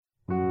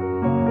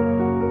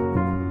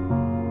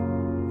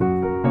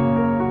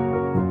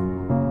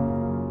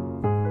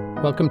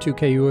Welcome to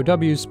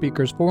KUOW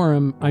Speakers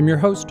Forum. I'm your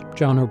host,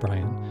 John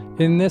O'Brien.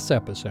 In this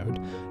episode,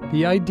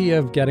 the idea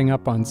of getting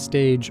up on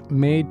stage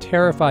may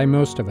terrify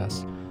most of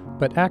us,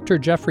 but actor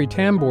Jeffrey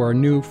Tambor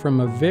knew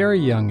from a very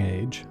young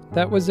age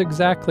that was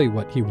exactly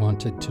what he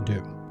wanted to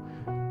do.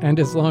 And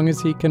as long as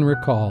he can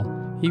recall,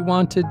 he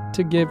wanted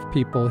to give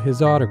people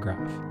his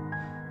autograph.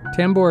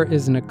 Tambor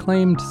is an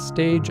acclaimed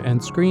stage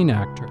and screen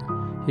actor.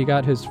 He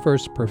got his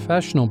first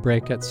professional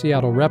break at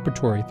Seattle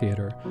Repertory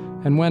Theater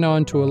and went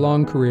on to a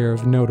long career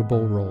of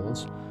notable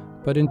roles.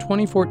 But in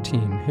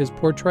 2014, his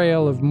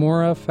portrayal of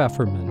Maura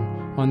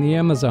Pfefferman on the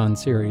Amazon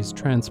series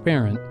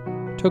Transparent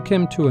took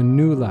him to a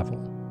new level.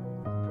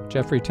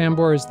 Jeffrey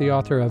Tambor is the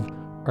author of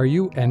Are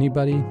You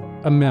Anybody?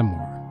 A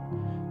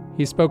Memoir.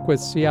 He spoke with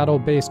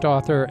Seattle-based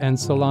author and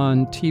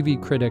Salon TV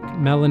critic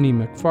Melanie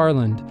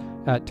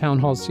McFarland at Town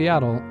Hall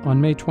Seattle on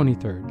May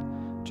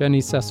 23rd.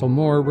 Jennie Cecil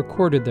Moore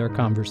recorded their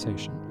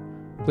conversation.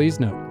 Please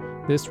note,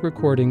 this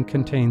recording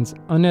contains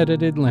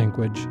unedited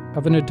language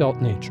of an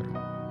adult nature.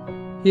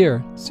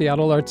 Here,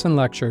 Seattle Arts and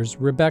Lectures'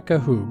 Rebecca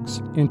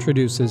Hoogs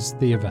introduces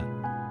the event.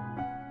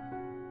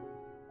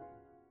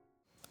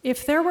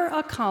 If there were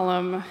a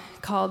column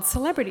called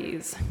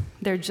Celebrities,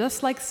 they're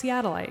just like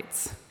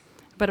Seattleites.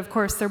 But of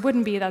course, there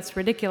wouldn't be, that's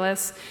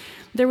ridiculous.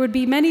 There would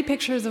be many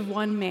pictures of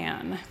one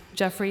man,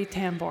 Jeffrey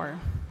Tambor.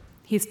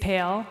 He's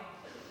pale,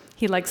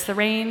 he likes the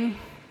rain.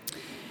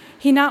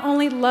 He not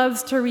only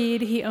loves to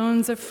read, he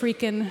owns a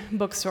freaking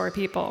bookstore,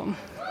 people.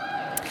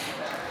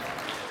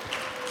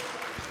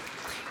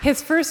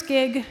 His first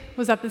gig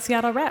was at the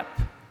Seattle Rep.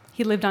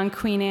 He lived on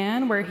Queen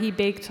Anne, where he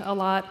baked a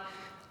lot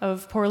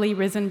of poorly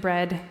risen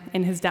bread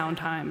in his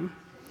downtime.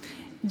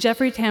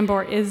 Jeffrey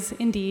Tambor is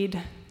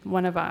indeed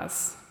one of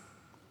us.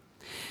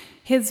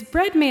 His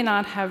bread may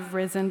not have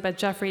risen, but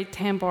Jeffrey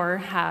Tambor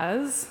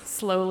has,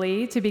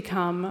 slowly, to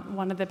become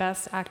one of the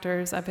best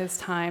actors of his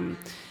time,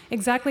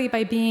 exactly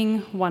by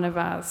being one of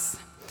us.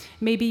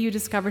 Maybe you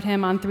discovered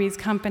him on Three's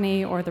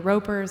Company, or The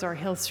Ropers, or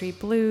Hill Street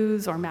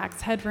Blues, or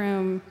Max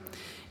Headroom.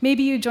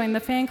 Maybe you joined the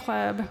fan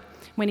club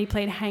when he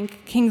played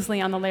Hank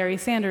Kingsley on The Larry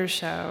Sanders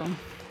Show.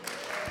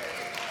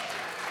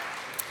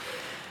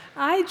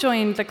 I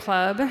joined the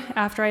club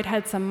after I'd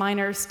had some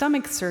minor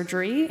stomach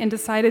surgery and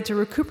decided to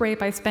recuperate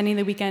by spending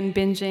the weekend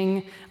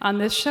binging on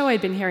this show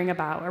I'd been hearing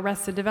about,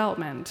 Arrested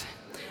Development.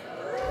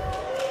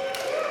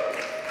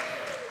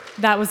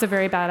 That was a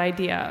very bad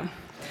idea.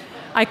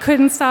 I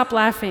couldn't stop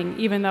laughing,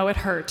 even though it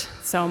hurt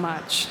so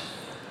much.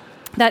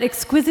 That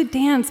exquisite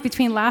dance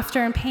between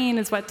laughter and pain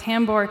is what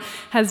Tambor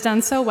has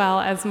done so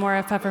well as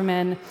Maura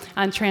Pfefferman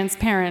on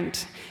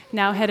Transparent,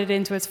 now headed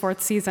into its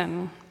 4th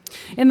season.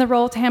 In the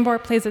role,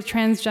 Tambor plays a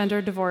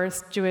transgender,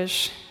 divorced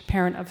Jewish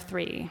parent of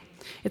 3.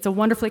 It's a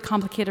wonderfully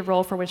complicated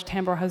role for which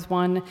Tambor has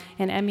won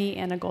an Emmy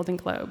and a Golden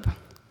Globe.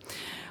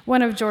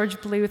 One of George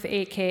Bluth,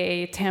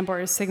 a.k.a.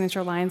 Tambor's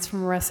signature lines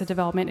from Arrested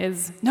Development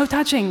is, "No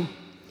touching!"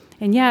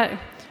 And yet,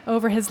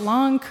 over his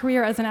long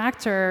career as an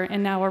actor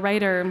and now a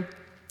writer,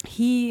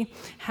 he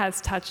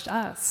has touched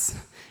us.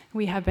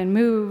 We have been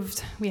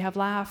moved, we have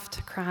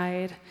laughed,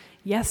 cried.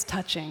 Yes,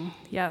 touching.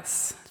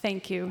 Yes.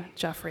 Thank you,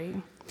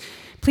 Jeffrey.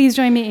 Please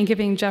join me in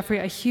giving Jeffrey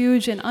a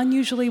huge and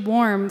unusually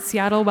warm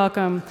Seattle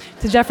welcome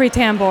to Jeffrey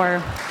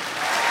Tambor.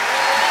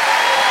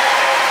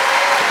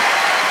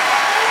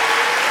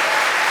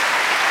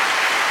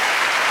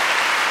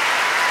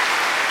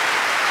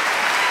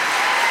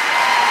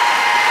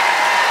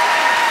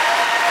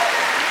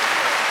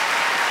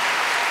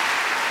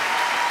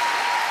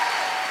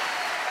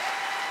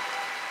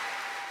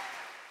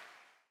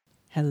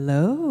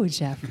 Hello,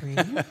 Jeffrey.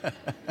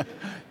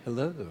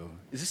 Hello.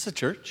 Is this a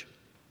church?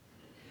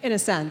 In a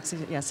sense,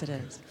 yes, it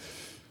is.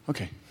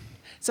 Okay.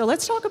 So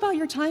let's talk about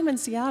your time in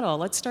Seattle.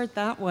 Let's start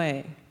that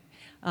way.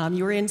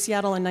 You were in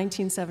Seattle in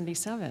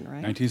 1977,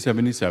 right?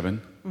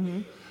 1977.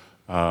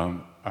 Mm-hmm.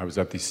 I was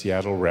at the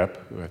Seattle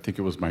Rep. I think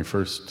it was my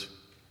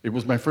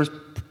first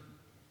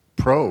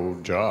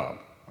pro job.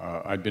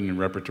 I'd been in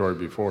repertory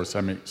before,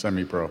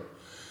 semi-pro.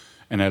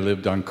 And I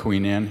lived on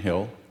Queen Anne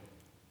Hill.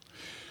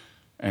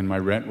 And my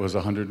rent was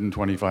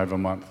 $125 a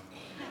month.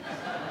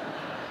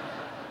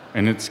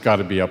 And it's got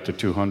to be up to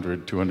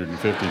 $200,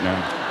 $250 now.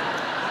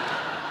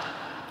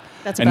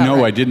 That's about no,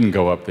 right. I didn't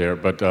go up there,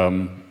 but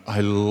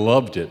I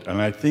loved it.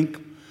 And I think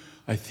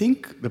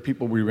the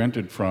people we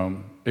rented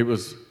from, it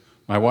was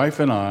my wife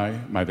and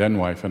I, my then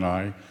wife and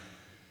I,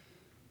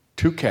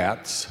 2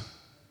 cats,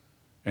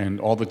 and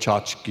all the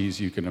tchotchkes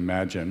you can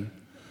imagine.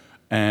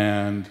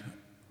 And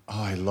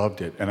I loved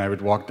it. And I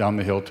would walk down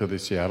the hill to the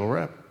Seattle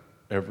Rep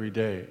every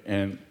day.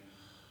 And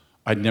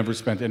I'd never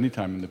spent any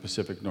time in the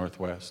Pacific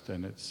Northwest,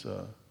 and it's...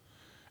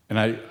 And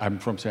I'm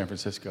from San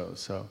Francisco,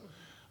 so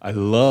I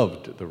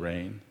loved the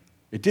rain.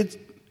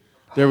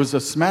 There was a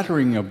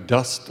smattering of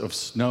dust of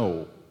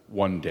snow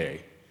one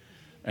day,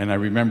 and I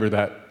remember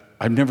that.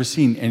 I've never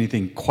seen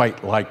anything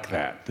quite like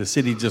that. The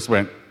city just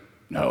went,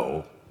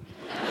 no,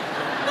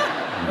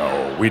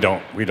 we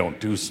don't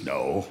do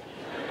snow.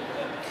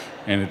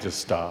 And it just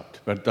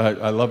stopped. But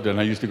I loved it. And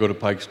I used to go to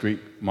Pike Street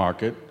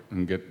Market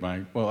and get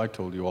well, I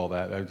told you all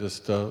that.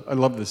 I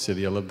love the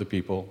city. I love the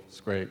people.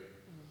 It's great.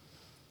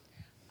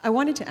 I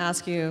wanted to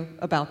ask you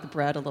about the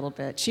bread a little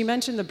bit. She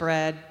mentioned the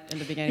bread in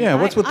the beginning. Yeah,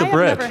 what's with the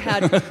bread? I've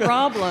never had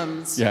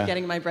problems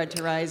getting my bread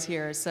to rise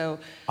here. So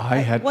I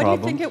had what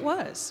problems. Do you think it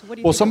was?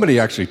 Well, somebody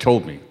actually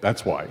told me.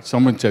 That's why.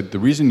 Someone said, the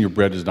reason your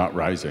bread is not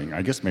rising,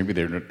 I guess maybe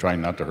they're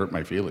trying not to hurt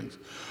my feelings.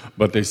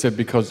 But they said,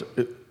 because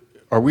is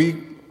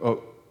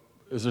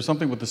there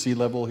something with the sea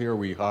level here? Are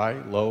we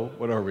high, low?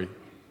 What are we?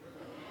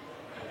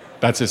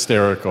 That's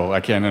hysterical.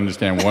 I can't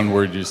understand one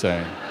word you're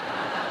saying.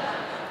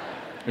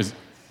 Is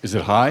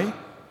it high?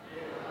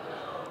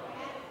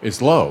 It's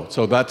low,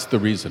 so that's the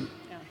reason.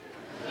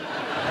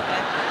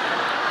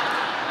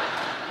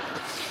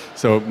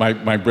 So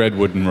my bread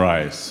wouldn't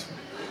rise.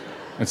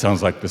 It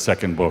sounds like the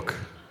second book.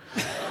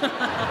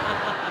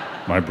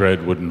 My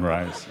bread wouldn't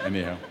rise.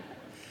 Anyhow.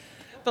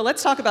 But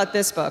let's talk about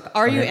this book,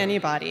 Are You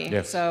Anybody?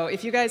 Yes. So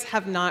if you guys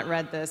have not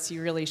read this,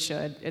 you really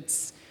should.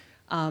 It's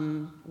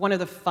one of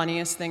the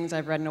funniest things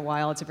I've read in a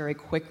while. It's a very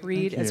quick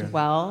read as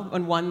well.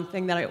 And one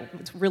thing that I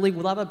really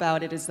love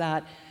about it is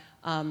that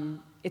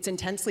it's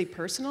intensely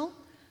personal,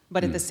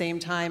 but at the same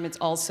time, it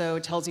also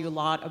tells you a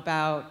lot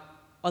about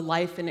a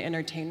life in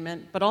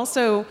entertainment. But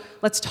also,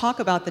 let's talk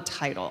about the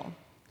title.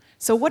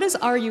 So what does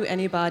Are You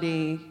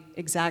Anybody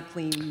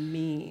exactly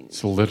mean?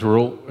 It's a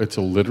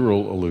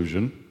literal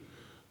allusion.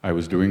 I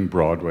was doing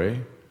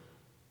Broadway.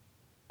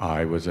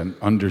 I was an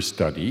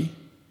understudy,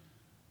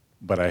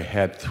 but I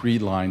had 3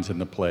 lines in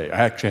the play. I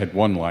actually had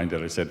one line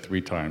that I said 3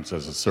 times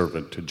as a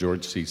servant to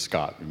George C.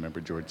 Scott.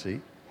 Remember George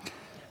C?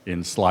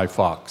 In Sly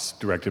Fox,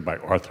 directed by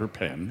Arthur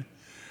Penn.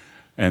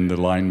 And the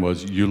line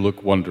was, "You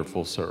look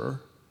wonderful, sir."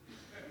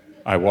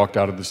 I walked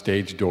out of the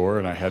stage door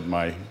and I had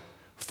my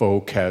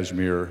faux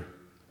cashmere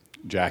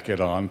jacket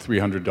on,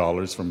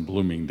 $300 from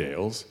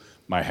Bloomingdale's,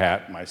 my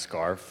hat, my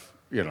scarf,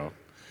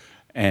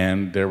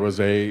 And it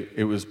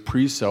was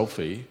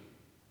pre-selfie,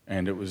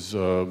 and it was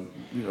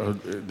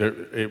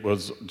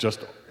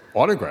just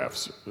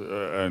autographs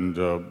and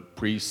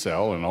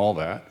pre-sell and all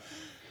that.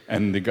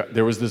 And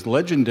there was this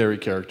legendary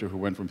character who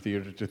went from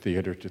theater to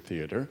theater to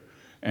theater,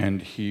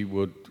 and he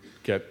would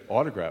get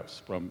autographs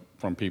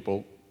from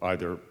people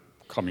either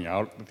coming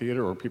out of the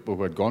theater or people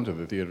who had gone to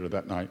the theater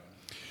that night.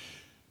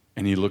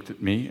 And he looked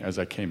at me as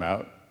I came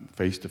out,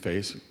 face to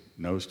face,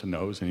 nose to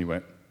nose, and he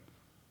went,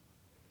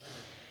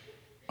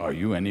 "Are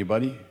you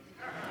anybody?"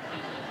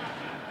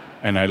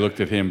 And I looked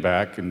at him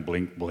back and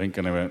blink,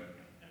 and I went,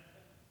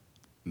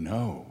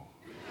 "No."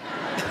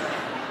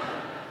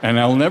 And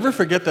I'll never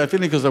forget that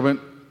feeling because I went,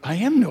 I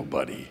am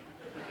nobody.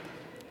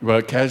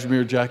 Well,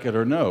 cashmere jacket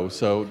or no.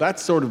 So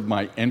that's sort of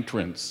my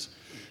entrance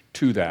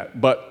to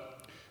that.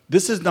 But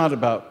this is not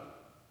about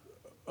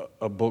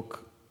a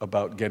book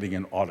about getting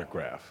an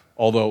autograph,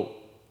 although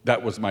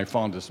that was my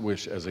fondest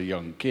wish as a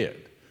young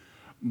kid.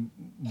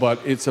 But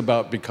it's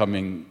about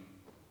becoming,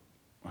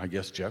 I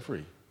guess,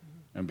 Jeffrey,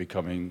 and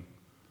becoming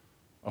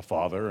a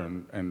father,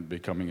 and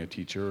becoming a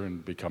teacher,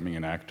 and becoming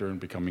an actor, and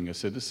becoming a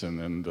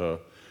citizen, and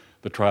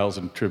the trials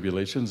and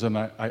tribulations. And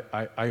I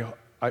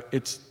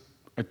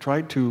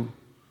tried to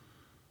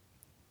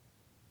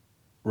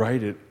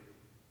write it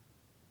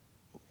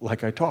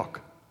like I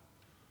talk,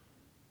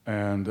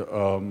 and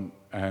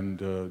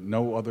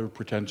no other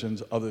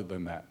pretensions other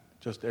than that.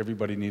 Just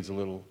everybody needs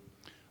a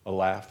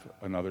laugh,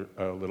 a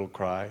little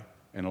cry,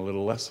 and a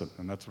little lesson,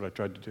 and that's what I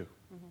tried to do.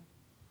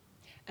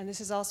 And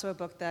this is also a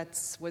book that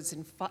was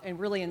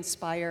really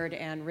inspired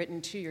and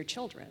written to your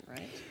children,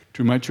 right?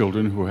 To my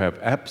children, who have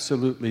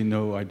absolutely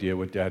no idea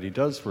what Daddy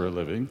does for a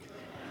living.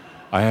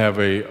 I have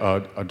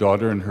a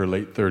daughter in her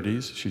late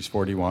 30s. She's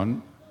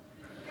 41.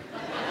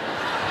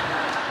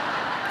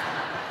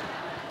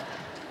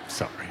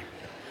 Sorry.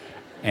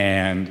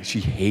 And she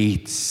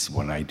hates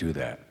when I do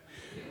that.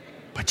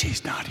 But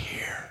she's not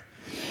here.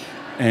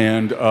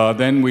 And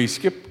then we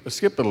skip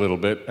a little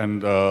bit,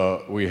 and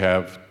we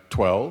have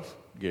 12.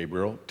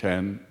 Gabriel,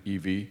 10,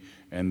 Evie,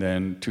 and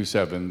then 2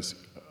 7s,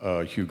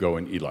 Hugo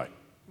and Eli.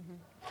 Mm-hmm.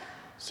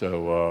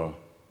 So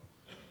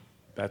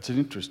that's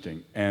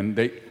interesting. And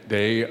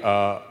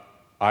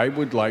I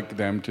would like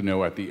them to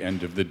know at the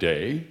end of the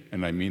day,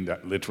 and I mean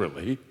that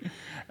literally,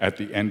 at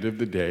the end of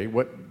the day,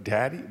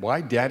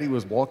 why Daddy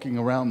was walking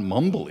around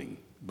mumbling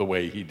the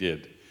way he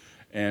did.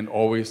 And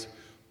always,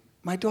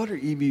 my daughter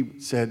Evie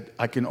said,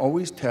 I can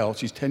always tell,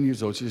 she's 10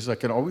 years old, she says, I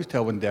can always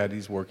tell when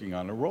Daddy's working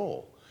on a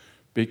role,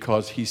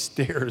 because he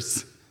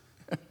stares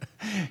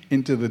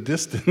into the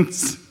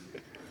distance.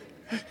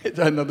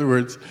 In other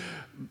words,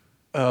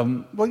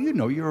 well,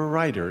 you're a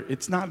writer.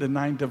 It's not a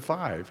 9 to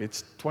 5.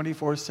 It's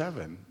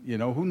 24/7.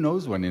 Who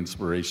knows when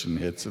inspiration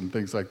hits and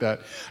things like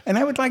that. And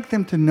I would like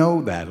them to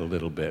know that a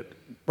little bit.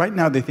 Right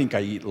now, they think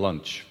I eat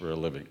lunch for a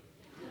living.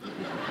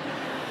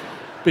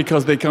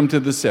 Because they come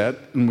to the set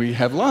and we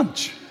have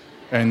lunch.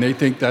 And they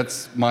think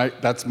that's my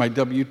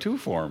W-2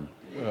 form.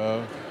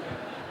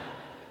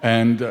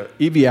 And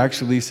Evie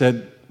actually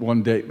said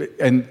one day,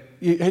 and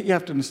you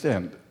have to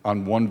understand,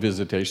 on one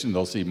visitation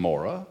they'll see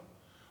Maura,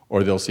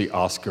 or they'll see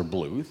Oscar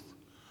Bluth,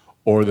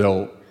 or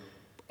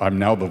I'm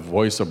now the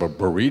voice of a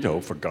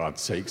burrito, for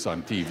God's sakes,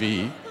 on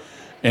TV.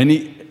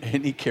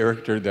 Any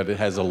character that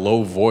has a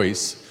low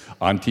voice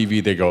on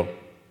TV, they go,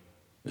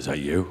 "Is that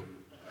you?"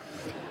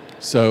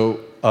 So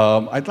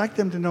I'd like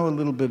them to know a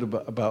little bit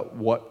about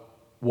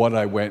what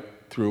I went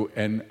through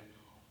and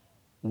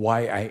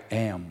why I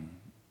am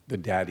the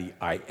daddy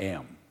I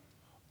am.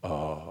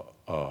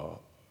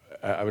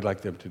 I would like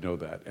them to know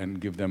that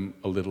and give them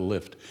a little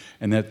lift.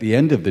 And at the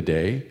end of the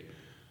day,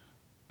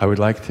 I would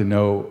like to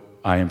know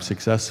I am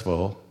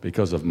successful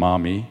because of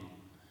mommy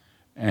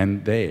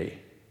and they,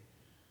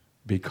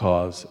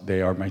 because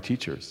they are my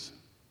teachers.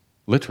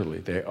 Literally,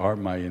 they are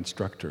my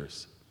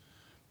instructors.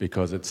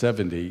 Because at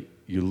 70,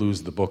 you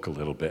lose the book a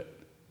little bit.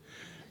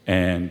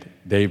 And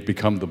they've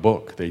become the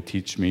book. They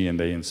teach me and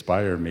they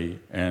inspire me.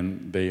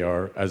 And they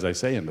are, as I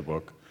say in the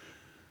book,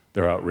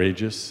 they're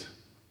outrageous,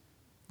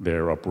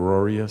 they're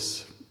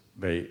uproarious,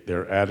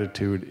 their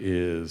attitude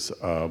is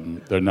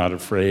they're not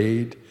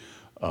afraid,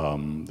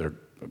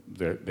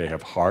 they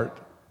have heart,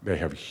 they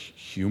have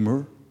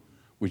humor,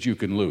 which you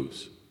can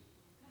lose.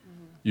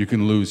 You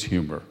can lose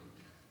humor.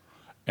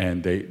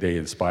 And they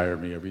inspire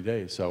me every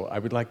day. So I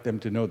would like them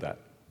to know that.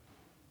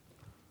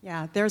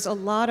 Yeah, there are a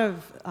lot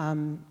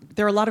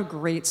of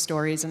great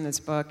stories in this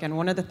book, and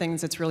one of the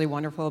things that's really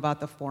wonderful about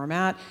the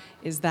format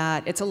is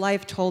that it's a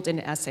life told in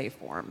essay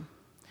form.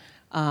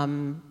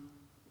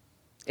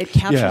 It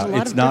captures a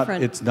lot of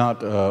different... It's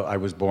not, I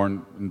was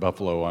born in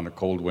Buffalo on a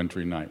cold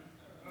wintry night.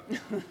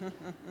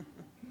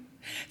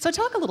 So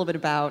talk a little bit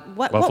about,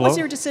 what Buffalo? was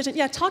your decision?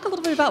 Yeah, talk a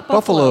little bit about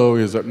Buffalo. Buffalo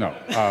is,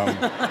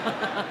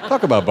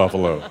 talk about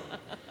Buffalo.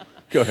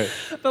 Go ahead.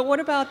 But what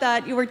about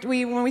that?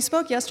 When we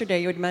spoke yesterday,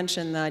 you had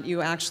mentioned that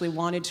you actually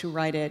wanted to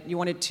write it. You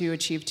wanted to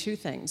achieve two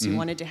things. You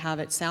wanted to have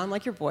it sound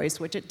like your voice,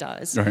 which it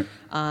does. Right.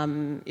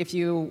 If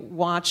you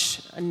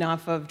watch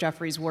enough of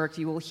Jeffrey's work,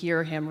 you will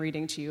hear him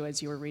reading to you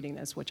as you were reading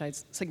this, which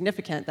is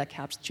significant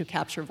to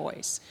capture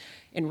voice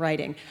in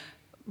writing.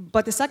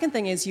 But the second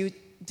thing is you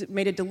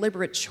made a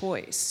deliberate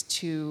choice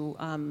to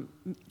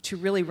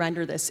really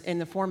render this in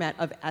the format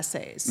of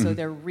essays. So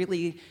they're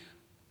really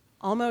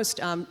almost,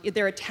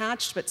 they're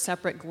attached but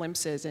separate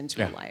glimpses into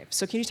your life.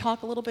 So can you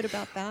talk a little bit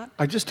about that?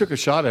 I just took a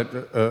shot at,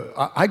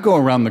 I go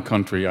around the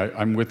country.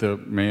 I'm with a,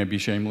 may I be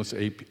shameless,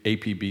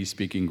 APB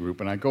speaking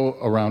group, and I go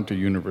around to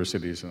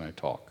universities and I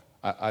talk.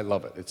 I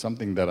love it. It's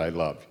something that I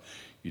love.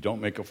 You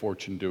don't make a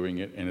fortune doing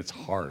it, and it's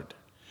hard.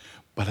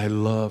 But I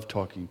love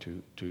talking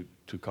to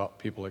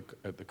people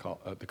at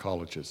the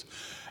colleges.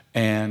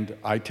 And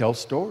I tell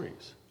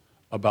stories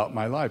about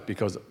my life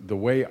because the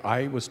way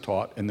I was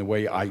taught and the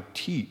way I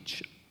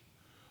teach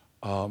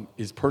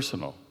is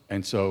personal.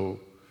 And so,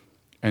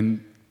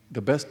 and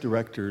the best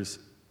directors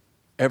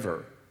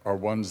ever are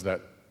ones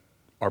that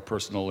are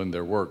personal in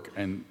their work.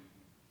 And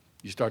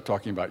you start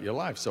talking about your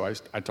life. So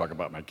I talk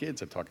about my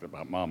kids, I talk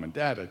about mom and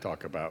dad, I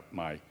talk about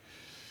my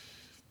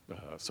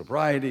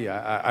sobriety,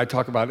 I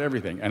talk about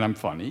everything. And I'm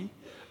funny,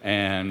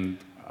 and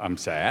I'm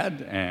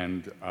sad,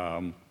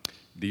 and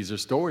these are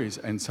stories.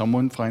 And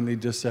someone finally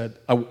just said,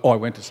 oh, I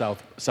went to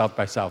South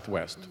by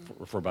Southwest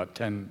for about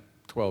 10,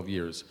 12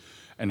 years.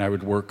 And I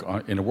would work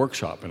in a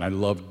workshop, and I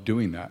loved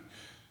doing that.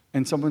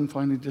 And someone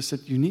finally just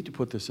said, you need to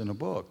put this in a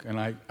book. And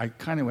I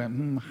kind of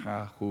went,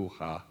 ha, hoo,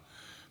 ha.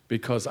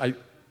 Because I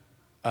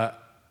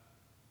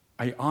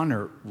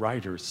honor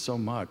writers so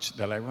much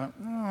that I went,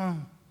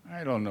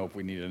 I don't know if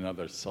we need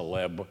another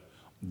celeb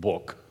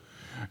book.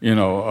 You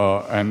know,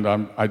 and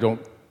I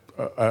don't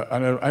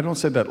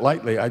say that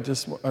lightly. I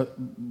just,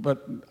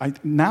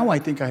 now I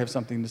think I have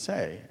something to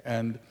say.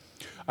 And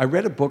I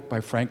read a book by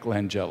Frank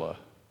Langella.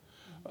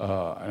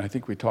 And I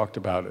think we talked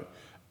about it,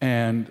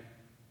 and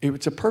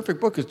it's a perfect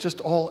book. It's just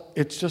all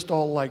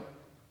like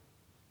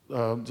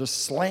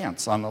just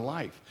slants on a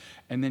life,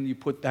 and then you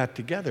put that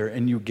together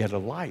and you get a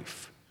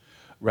life,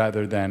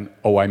 rather than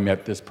I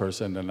met this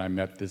person and I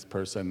met this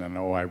person and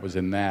I was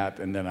in that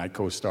and then I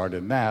co-starred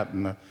in that,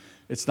 and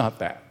it's not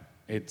that.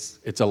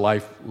 It's a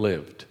life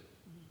lived,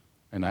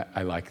 and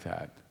I like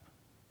that.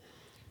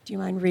 Do you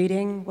mind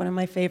reading one of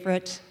my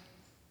favorite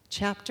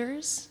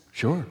chapters?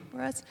 Sure.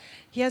 For us?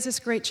 He has this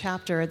great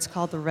chapter. It's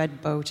called The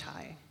Red Bow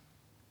Tie.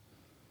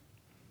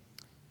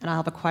 And I'll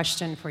have a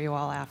question for you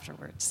all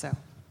afterwards, so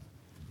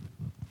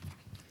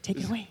take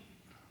it away.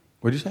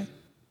 What did you say? I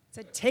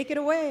said, take it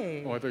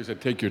away. Oh, I thought you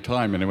said, take your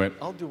time, and I went,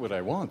 I'll do what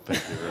I want,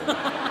 thank you very much.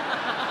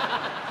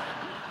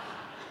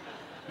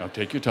 Now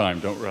take your time,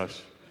 don't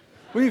rush.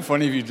 Wouldn't it be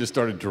funny if you just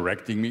started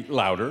directing me?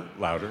 Louder,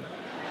 louder.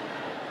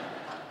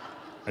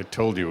 I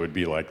told you it would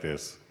be like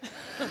this.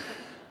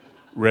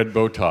 Red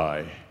bow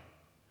tie.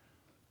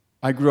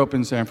 I grew up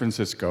in San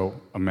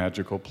Francisco, a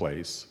magical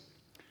place.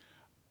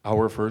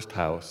 Our first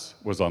house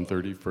was on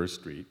 31st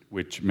Street,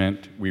 which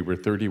meant we were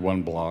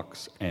 31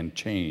 blocks and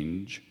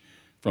change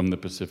from the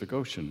Pacific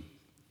Ocean.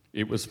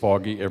 It was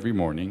foggy every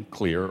morning,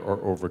 clear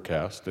or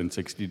overcast, and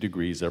 60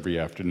 degrees every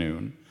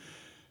afternoon.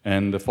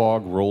 And the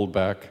fog rolled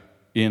back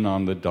in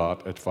on the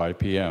dot at 5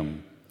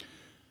 p.m.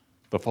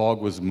 The fog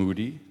was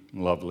moody,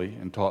 lovely,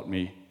 and taught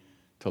me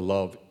to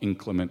love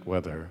inclement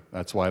weather.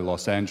 That's why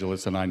Los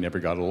Angeles and I never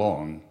got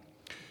along.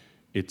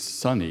 It's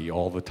sunny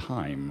all the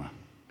time.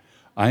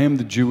 I am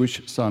the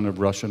Jewish son of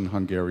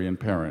Russian-Hungarian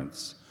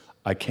parents.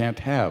 I can't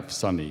have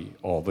sunny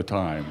all the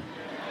time.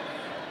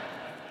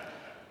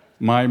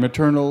 My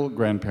maternal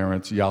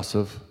grandparents,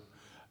 Yosef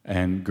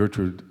and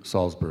Gertrude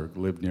Salzberg,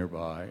 lived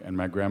nearby, and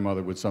my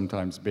grandmother would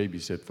sometimes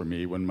babysit for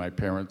me when my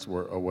parents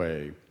were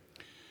away.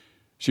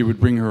 She would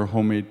bring her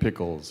homemade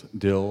pickles,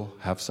 dill,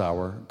 half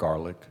sour,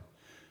 garlic.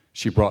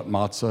 She brought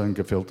matzah and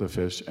gefilte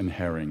fish and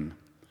herring.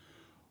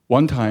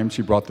 One time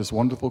she brought this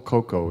wonderful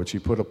cocoa, and she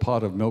put a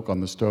pot of milk on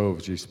the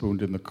stove. She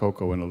spooned in the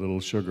cocoa and a little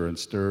sugar and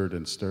stirred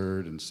and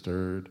stirred and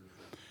stirred.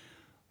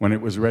 When it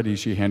was ready,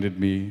 she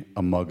handed me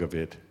a mug of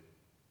it.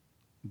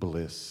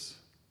 Bliss.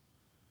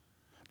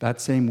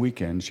 That same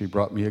weekend, she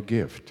brought me a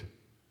gift,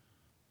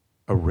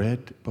 a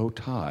red bow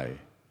tie.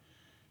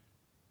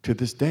 To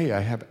this day,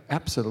 I have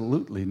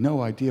absolutely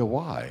no idea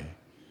why.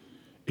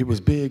 It was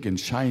big and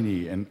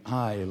shiny, and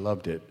I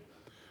loved it.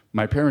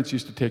 My parents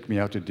used to take me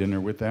out to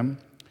dinner with them,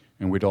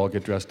 and we'd all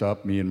get dressed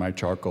up, me in my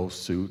charcoal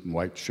suit and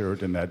white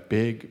shirt and that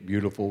big,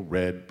 beautiful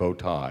red bow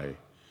tie.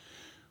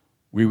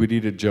 We would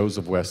eat at Joe's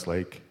of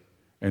Westlake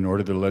and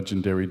order the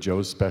legendary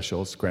Joe's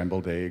Special,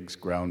 scrambled eggs,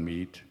 ground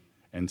meat,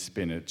 and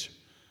spinach.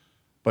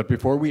 But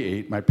before we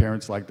ate, my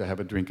parents liked to have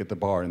a drink at the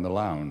bar in the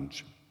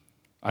lounge.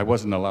 I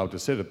wasn't allowed to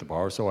sit at the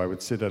bar, so I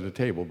would sit at a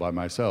table by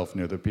myself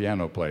near the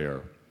piano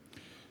player,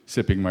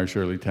 sipping my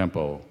Shirley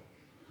Temple.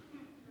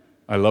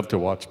 I love to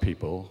watch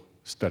people,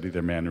 study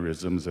their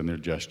mannerisms and their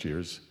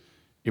gestures.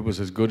 It was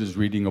as good as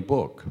reading a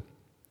book,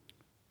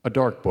 a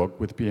dark book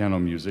with piano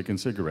music and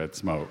cigarette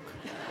smoke.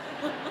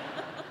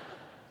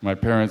 My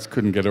parents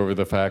couldn't get over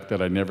the fact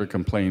that I never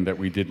complained that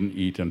we didn't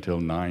eat until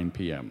 9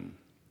 p.m.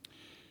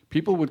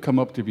 People would come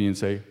up to me and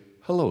say,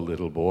 "Hello,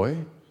 little boy.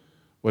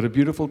 What a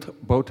beautiful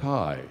bow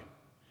tie."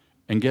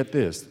 And get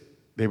this,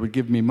 they would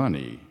give me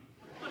money.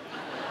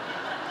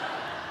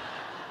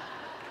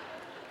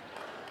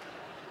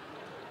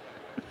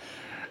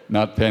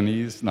 Not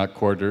pennies, not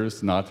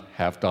quarters, not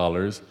half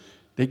dollars.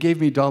 They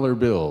gave me dollar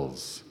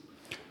bills.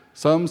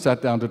 Some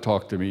sat down to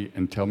talk to me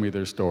and tell me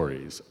their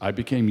stories. I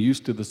became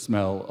used to the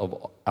smell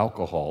of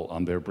alcohol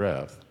on their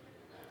breath.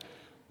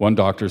 One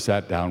doctor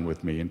sat down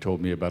with me and told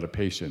me about a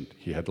patient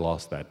he had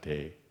lost that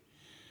day.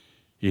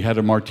 He had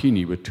a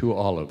martini with 2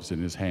 olives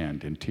in his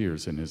hand and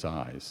tears in his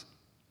eyes.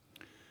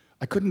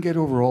 I couldn't get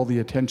over all the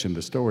attention,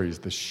 the stories,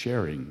 the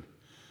sharing.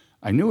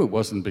 I knew it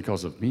wasn't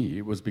because of me,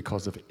 it was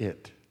because of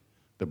it.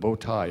 The bow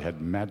tie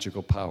had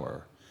magical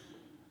power.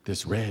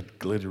 This red,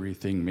 glittery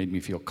thing made me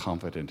feel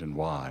confident and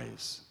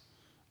wise.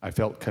 I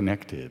felt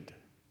connected.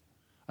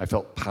 I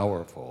felt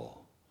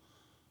powerful.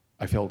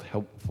 I felt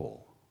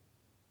helpful.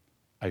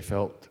 I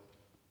felt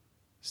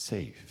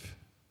safe.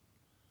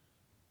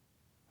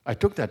 I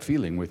took that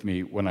feeling with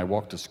me when I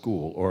walked to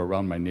school or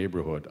around my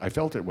neighborhood. I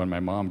felt it when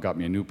my mom got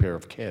me a new pair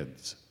of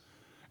Keds,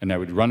 and I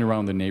would run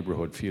around the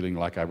neighborhood feeling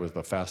like I was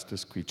the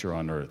fastest creature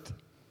on earth.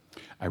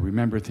 I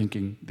remember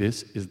thinking,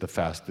 this is the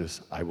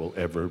fastest I will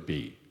ever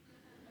be.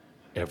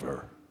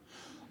 Ever.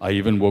 I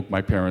even woke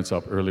my parents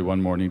up early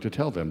one morning to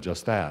tell them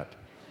just that.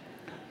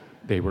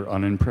 They were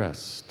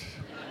unimpressed.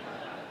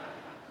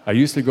 I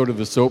used to go to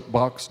the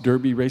soapbox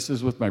derby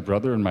races with my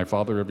brother and my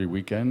father every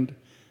weekend.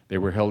 They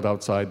were held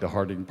outside the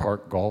Harding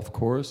Park golf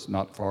course,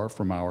 not far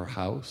from our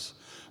house.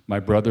 My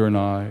brother and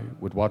I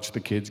would watch the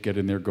kids get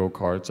in their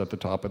go-karts at the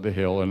top of the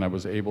hill, and I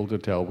was able to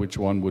tell which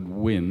one would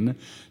win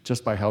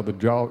just by how the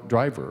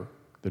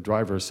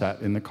driver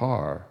sat in the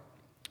car.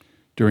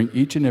 During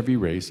each and every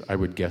race, I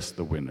would guess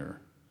the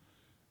winner.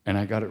 And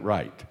I got it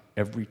right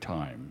every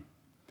time.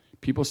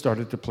 People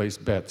started to place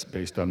bets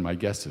based on my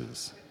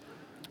guesses.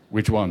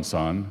 Which one,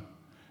 son?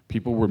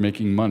 People were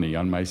making money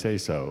on my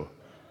say-so,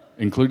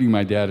 including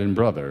my dad and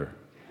brother.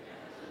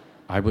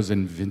 I was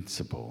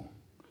invincible.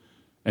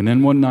 And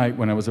then one night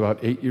when I was about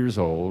 8 years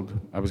old,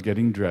 I was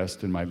getting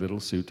dressed in my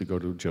little suit to go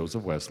to Joe's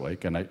of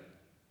Westlake, and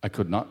I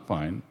could not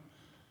find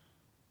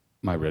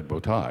my red bow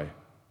tie.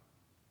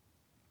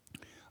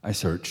 I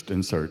searched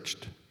and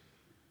searched,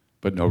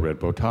 but no red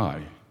bow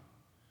tie.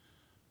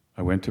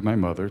 I went to my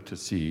mother to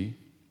see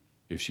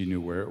if she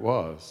knew where it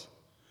was.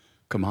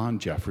 "Come on,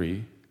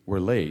 Jeffrey, we're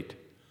late."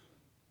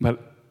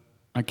 "But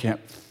I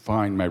can't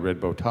find my red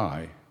bow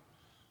tie."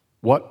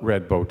 "What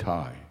red bow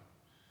tie?"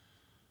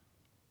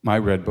 "My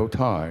red bow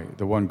tie,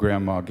 the one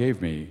Grandma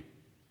gave me."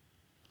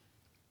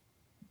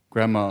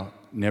 "Grandma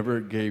never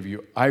gave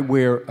you..." "I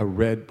wear a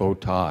red bow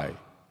tie.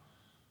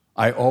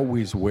 I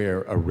always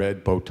wear a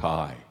red bow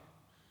tie."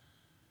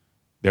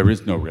 "There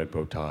is no red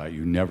bow tie.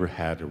 You never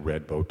had a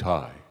red bow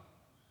tie."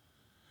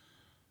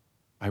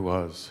 I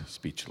was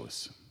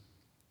speechless.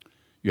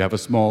 "You have a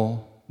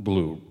small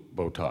blue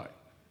bow tie.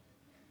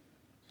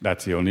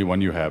 That's the only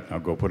one you have. Now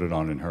go put it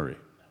on and hurry."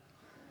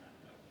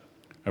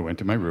 I went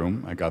to my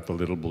room, I got the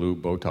little blue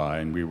bow tie,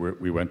 and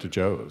we went to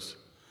Joe's.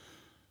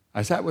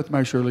 I sat with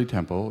my Shirley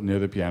Temple near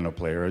the piano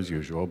player as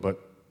usual, but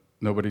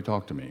nobody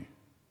talked to me.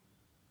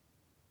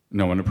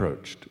 No one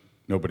approached.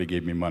 Nobody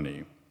gave me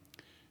money.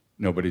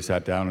 Nobody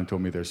sat down and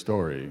told me their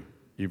story.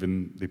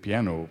 Even the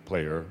piano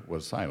player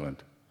was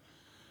silent.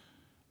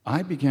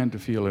 I began to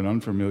feel an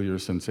unfamiliar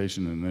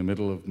sensation in the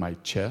middle of my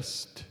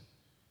chest.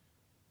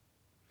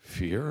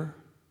 Fear.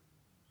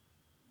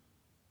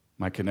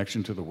 My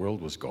connection to the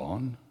world was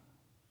gone.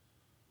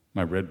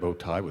 My red bow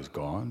tie was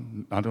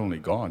gone. Not only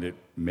gone, it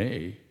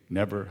may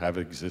never have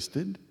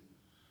existed.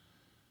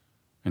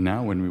 And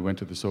now when we went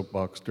to the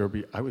soapbox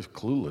derby, I was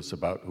clueless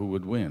about who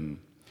would win.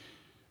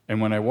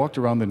 And when I walked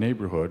around the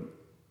neighborhood,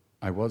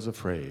 I was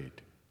afraid.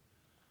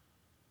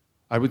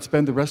 I would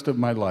spend the rest of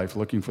my life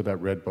looking for that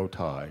red bow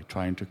tie,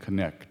 trying to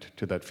connect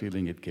to that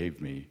feeling it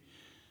gave me,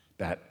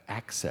 that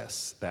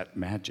access, that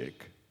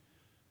magic.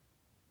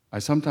 I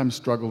sometimes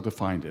struggle to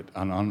find it,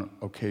 and on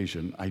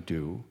occasion I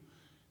do,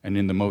 and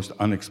in the most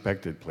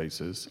unexpected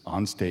places,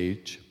 on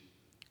stage,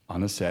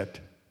 on a set,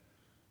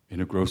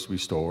 in a grocery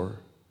store,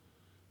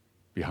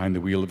 behind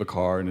the wheel of a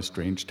car in a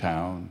strange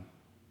town,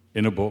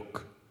 in a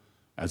book,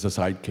 as a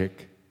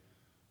sidekick,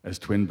 as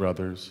twin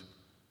brothers,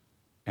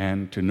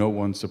 and to no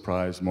one's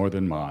surprise more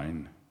than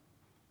mine,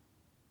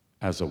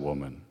 as a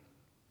woman.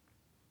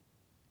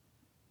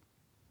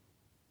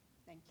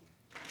 Thank you.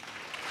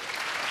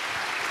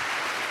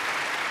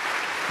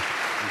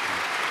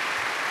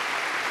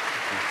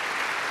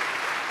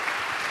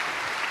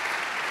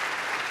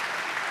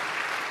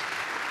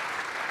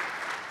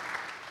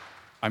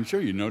 I'm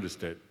sure you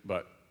noticed it,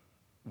 but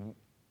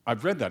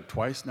I've read that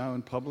twice now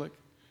in public,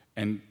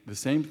 and the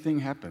same thing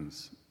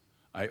happens.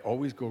 I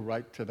always go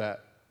right to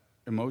that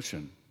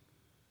emotion.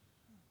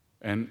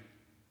 And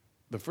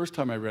the first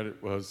time I read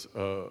it was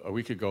a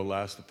week ago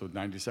last at the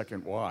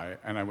 92nd Y,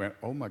 and I went,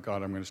 oh my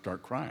God, I'm going to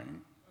start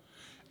crying.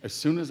 As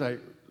soon as I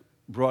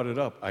brought it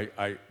up,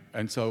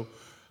 and so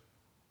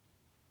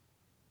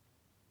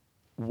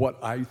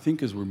what I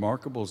think is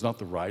remarkable is not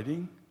the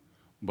writing,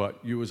 but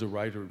you as a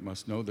writer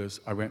must know this.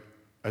 I went,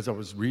 as I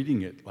was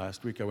reading it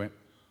last week, I went,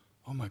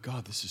 oh my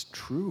God, this is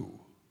true.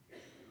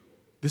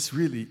 This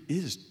really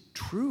is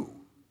true.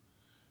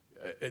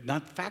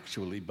 Not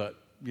factually, but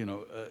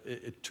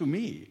to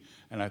me,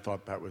 and I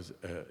thought that was.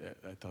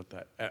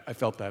 I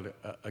felt that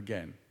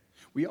again.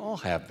 We all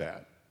have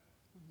that.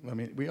 I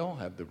mean, we all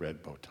have the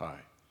red bow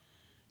tie,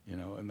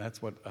 and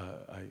that's what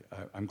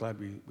I'm glad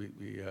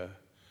we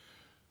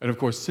and of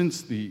course,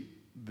 since the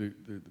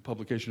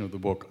publication of the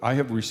book, I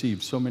have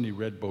received so many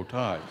red bow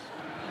ties.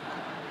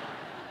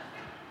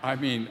 I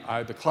mean,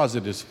 the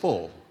closet is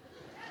full.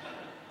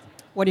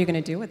 What are you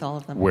going to do with all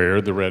of them?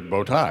 Wear the red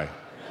bow tie.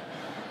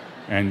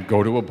 And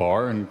go to a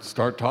bar and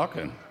start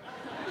talking.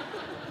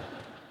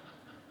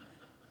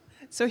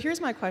 So here's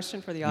my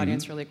question for the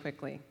audience really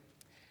quickly.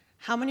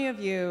 How many of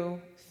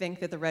you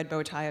think that the red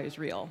bow tie is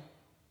real?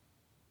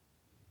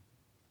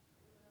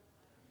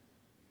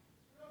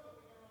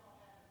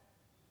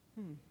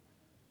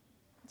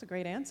 That's a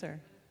great answer.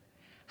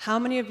 How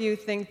many of you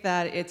think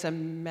that it's a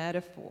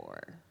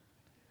metaphor?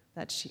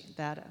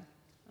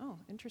 Oh,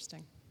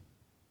 interesting.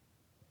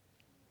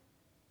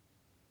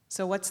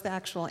 So what's the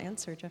actual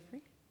answer,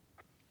 Jeffrey?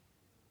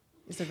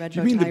 Is the red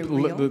bow tie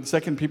real? The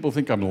second people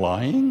think I'm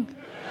lying?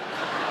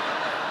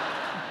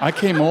 I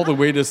came all the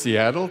way to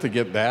Seattle to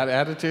get that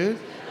attitude?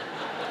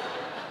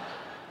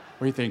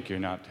 We think you're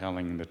not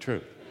telling the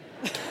truth.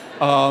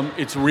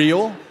 It's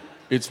real,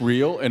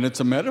 and it's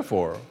a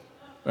metaphor.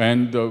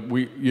 And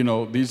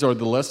these are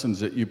the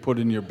lessons that you put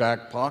in your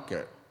back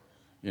pocket,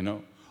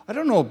 I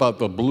don't know about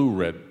the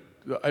blue-red.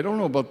 I don't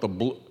know about the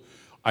blue.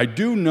 I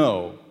do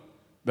know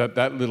that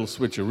little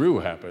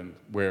switcheroo happened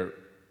where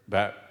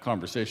that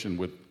conversation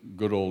with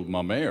good old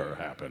Ma Mayor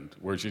happened,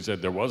 where she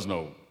said there was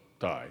no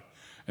tie.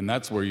 And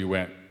that's where you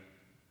went,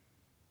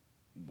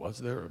 was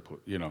there?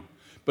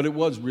 But it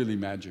was really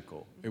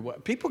magical.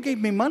 People gave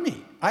me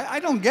money. I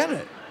don't get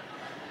it.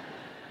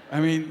 I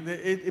mean,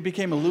 it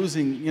became a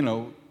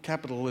losing,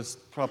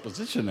 capitalist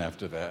proposition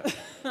after that.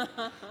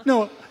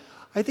 No,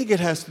 I think it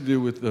has to do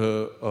with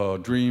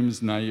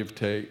dreams,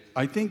 naivete.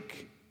 I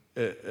think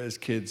as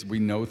kids, we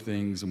know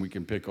things and we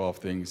can pick off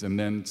things, and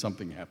then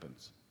something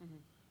happens.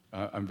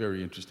 I'm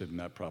very interested in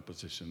that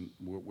proposition,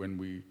 when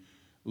we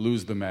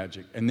lose the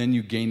magic, and then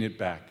you gain it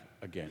back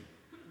again.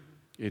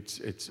 It's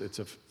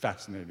a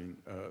fascinating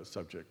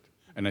subject,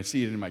 and I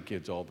see it in my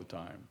kids all the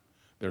time.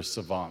 They're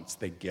savants.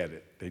 They get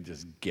it. They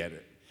just get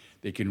it.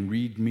 They can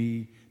read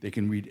me. They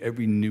can read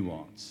every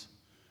nuance,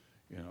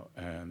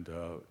 and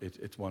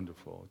it's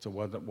wonderful. It's a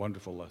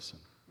wonderful lesson.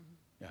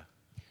 Yeah.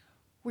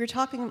 We were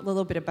talking a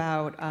little bit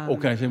about...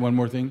 can I say one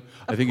more thing?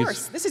 Of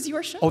course. This is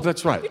your show. Oh,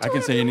 that's right. I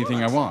can say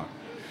anything I want.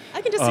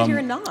 I can just sit here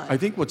and nod. I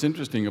think what's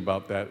interesting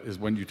about that is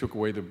when you took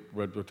away the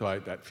red bow tie,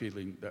 that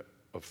feeling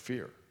of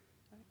fear.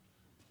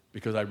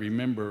 Because I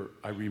remember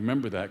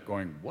that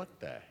going, what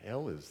the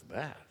hell is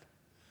that?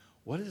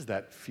 What is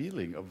that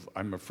feeling of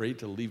I'm afraid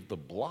to leave the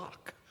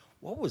block?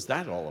 What was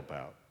that all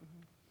about?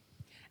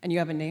 And you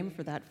have a name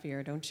for that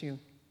fear, don't you?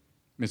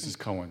 Mrs.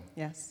 Cohen.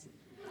 Yes.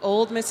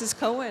 Old Mrs.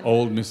 Cohen.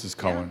 Old Mrs.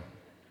 Cohen.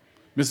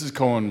 Yeah. Mrs.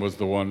 Cohen was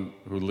the one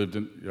who lived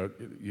in,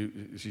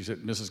 she said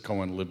Mrs.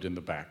 Cohen lived in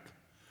the back.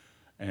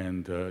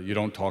 And you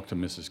don't talk to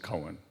Mrs.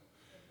 Cohen.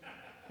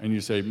 And you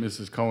say,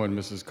 Mrs.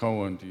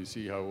 Cohen, do you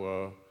see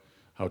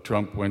how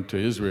Trump went to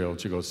Israel? And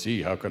she goes,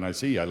 see, how can I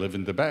see? I live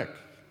in the back.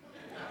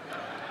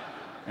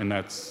 And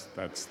that's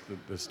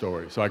the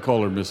story. So I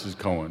call her Mrs.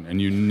 Cohen,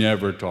 and you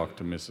never talk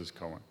to Mrs.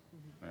 Cohen.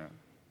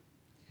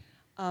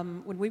 Yeah.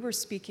 When we were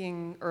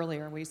speaking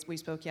earlier, we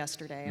spoke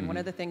yesterday, and one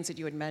of the things that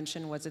you had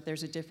mentioned was that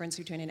there's a difference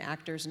between an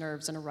actor's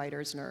nerves and a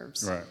writer's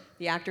nerves. Right.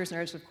 The actor's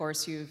nerves, of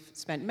course, you've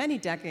spent many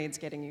decades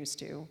getting used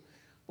to.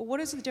 But what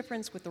is the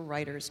difference with the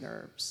writer's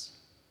nerves?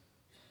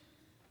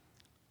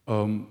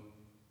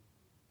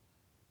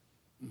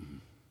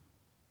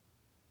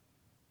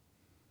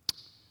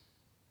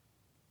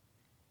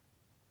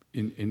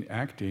 In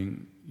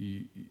acting,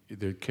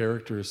 the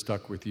character is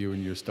stuck with you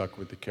and you're stuck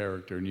with the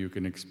character, and you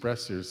can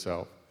express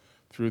yourself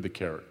through the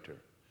character.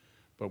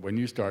 But when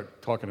you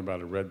start talking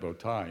about a red bow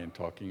tie and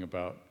talking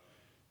about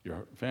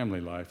your family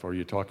life, or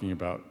you're talking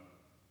about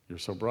your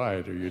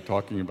sobriety, or you're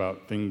talking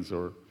about things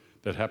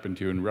that happen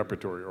to you in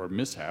repertory, or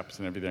mishaps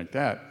and everything like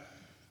that,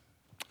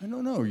 I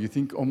don't know, you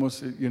think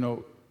almost,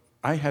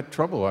 I had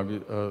trouble.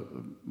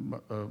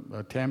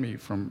 Tammy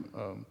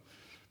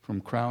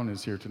from Crown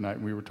is here tonight,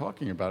 and we were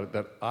talking about it,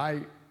 that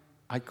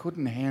I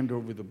couldn't hand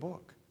over the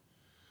book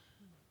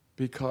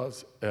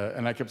because,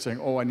 and I kept saying,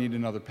 oh, I need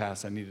another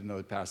pass, I need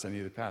another pass, I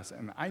need a pass.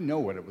 And I know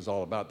what it was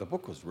all about. The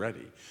book was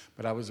ready,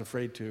 but I was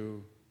afraid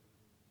to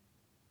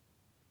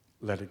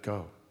let it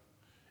go.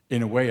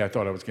 In a way, I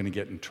thought I was going to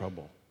get in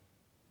trouble.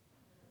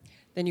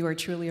 Then you are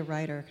truly a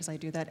writer, because I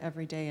do that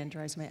every day and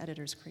drives my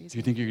editors crazy. Do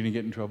you think you're going to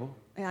get in trouble?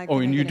 Yeah,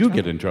 and you do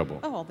get in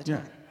trouble. Oh, all the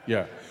time.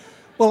 Yeah.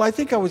 Well, I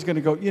think I was going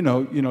to go, you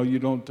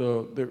don't,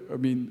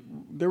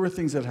 there were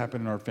things that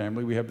happen in our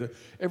family. We have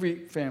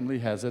every family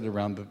has it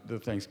around the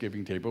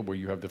Thanksgiving table, where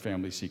you have the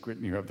family secret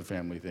and you have the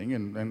family thing,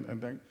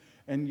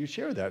 and you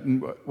share that.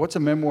 And what's a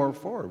memoir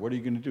for? What are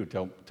you going to do?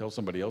 Tell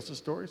somebody else's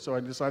story? So I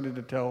decided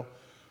to tell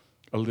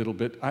a little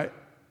bit.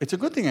 It's a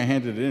good thing I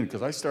handed it in,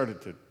 because I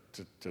started to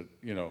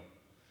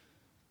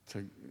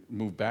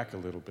move back a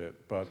little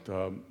bit. But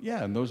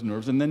and those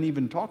nerves, and then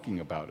even talking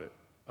about it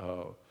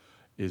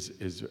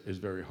is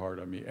very hard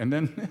on me. And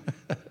then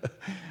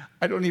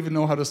I don't even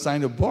know how to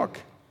sign a book.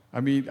 I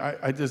mean,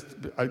 I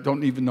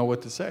don't even know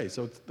what to say.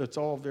 So it's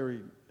all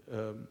very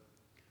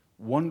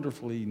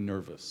wonderfully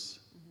nervous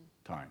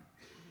time.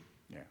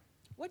 Yeah.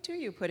 What do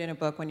you put in a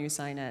book when you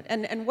sign it?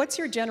 And what's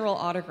your general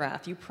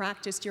autograph? You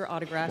practiced your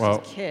autographs as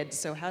kids,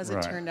 so how's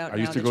it turned out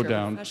now that you're a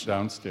professional? I used to go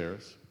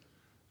downstairs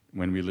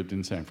when we lived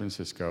in San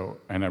Francisco,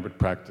 and I would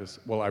practice.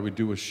 Well, I would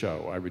do a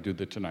show. I would do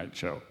the Tonight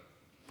Show.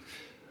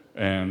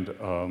 And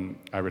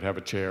I would have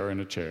a chair and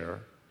a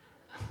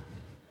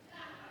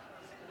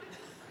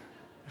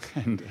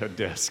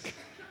desk,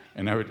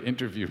 and I would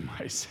interview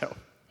myself.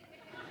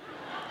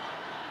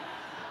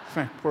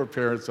 My poor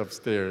parents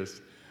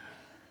upstairs.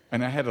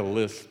 And I had a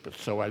lisp,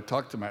 so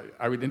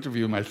I would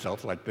interview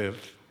myself like this,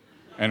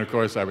 and of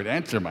course I would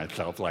answer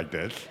myself like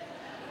this.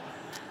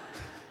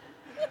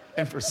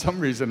 And for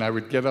some reason I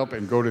would get up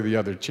and go to the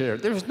other chair.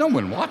 There was no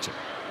one watching.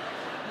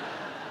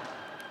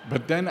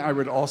 But then I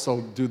would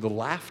also do the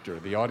laughter,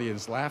 the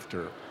audience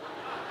laughter.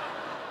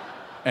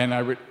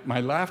 And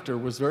my laughter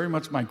was very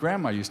much, my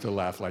grandma used to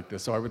laugh like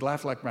this, so I would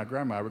laugh like my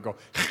grandma. I would go,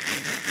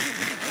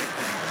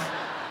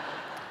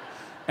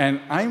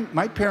 and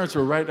my parents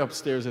were right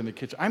upstairs in the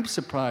kitchen. I'm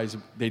surprised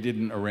they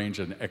didn't arrange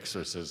an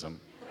exorcism,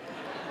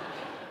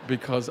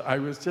 because I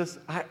was just,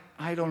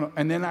 I don't know.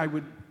 And then I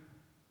would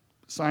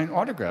sign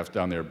autographs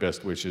down there.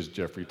 Best wishes,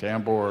 Jeffrey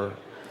Tambor.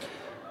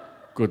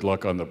 Good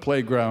luck on the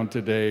playground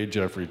today,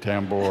 Jeffrey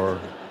Tambor.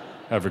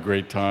 Have a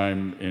great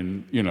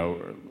time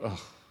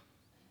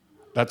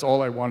that's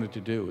all I wanted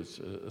to do,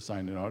 is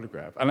sign an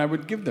autograph. And I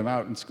would give them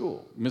out in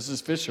school.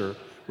 Mrs. Fisher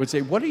would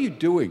say, what are you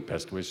doing?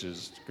 Best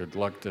wishes, good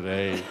luck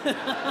today.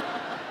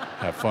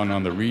 Have fun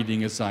on the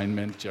reading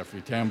assignment,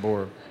 Jeffrey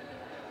Tambor.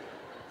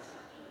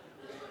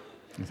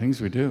 The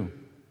things we do.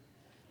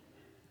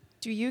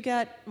 Do you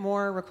get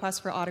more requests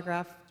for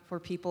autograph for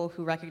people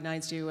who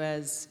recognize you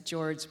as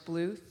George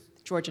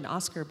and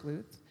Oscar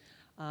Bluth,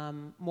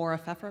 Maura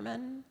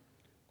Pfefferman,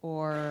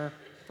 or,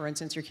 for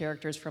instance, your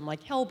characters from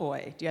like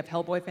Hellboy? Do you have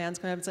Hellboy fans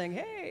coming up and saying,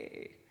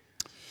 hey?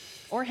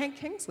 Or Hank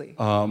Kingsley?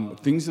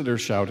 Things that are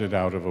shouted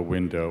out of a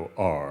window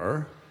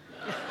are,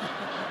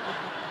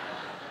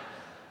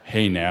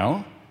 hey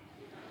now.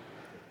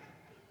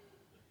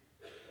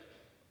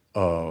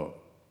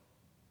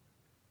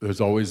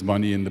 There's always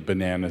money in the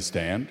banana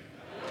stand.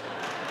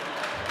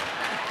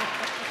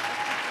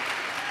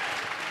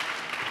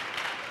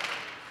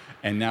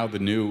 And now the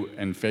new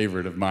and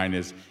favorite of mine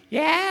is,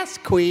 yes,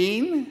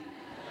 Queen,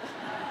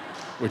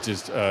 which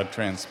is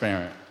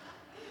transparent.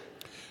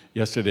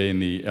 Yesterday in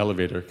the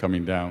elevator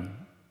coming down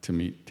to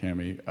meet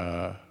Tammy,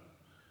 a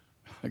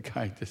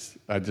guy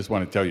I just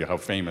want to tell you how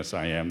famous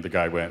I am. The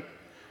guy went,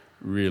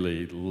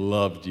 really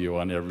loved you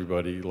on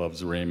Everybody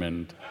Loves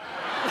Raymond.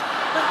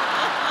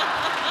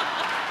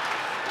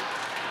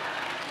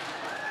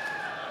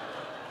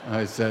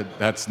 I said,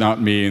 that's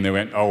not me. And they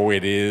went, oh,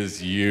 it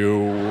is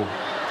you.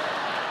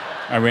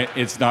 I went,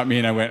 it's not me.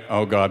 And I went,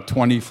 oh, God,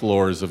 20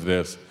 floors of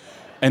this.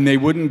 and they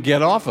wouldn't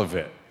get off of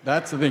it.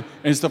 That's the thing.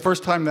 And it's the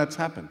first time that's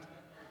happened.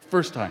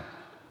 First time.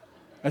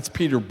 That's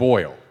Peter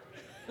Boyle.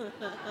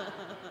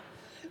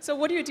 So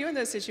what do you do in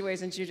those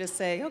situations? You just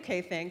say,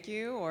 okay, thank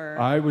you, or?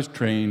 I was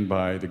trained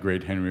by the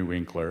great Henry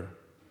Winkler,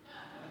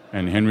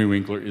 and Henry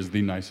Winkler is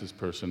the nicest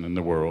person in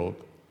the world.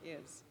 He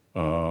is.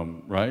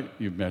 Right?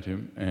 You've met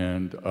him,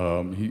 and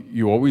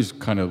you always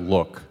kind of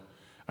look.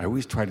 I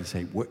always try to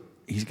say, what?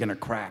 He's going to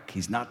crack.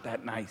 He's not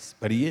that nice,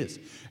 but he is.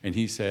 And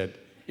he said,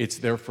 it's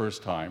their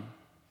first time,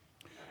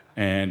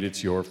 and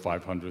it's your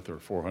 500th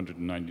or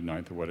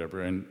 499th or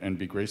whatever, and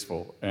be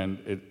graceful. And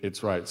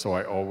it's right. So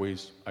I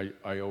always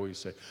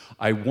say,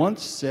 I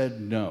once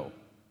said no,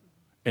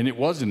 and it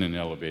was in an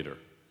elevator,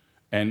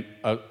 and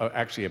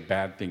actually a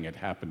bad thing had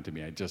happened to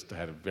me. I just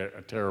had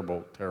a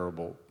terrible,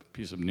 terrible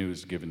piece of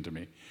news given to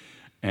me,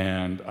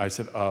 and I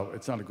said, oh,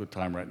 it's not a good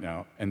time right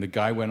now. And the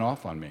guy went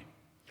off on me.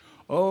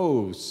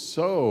 Oh,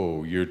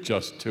 so you're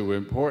just too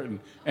important.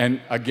 And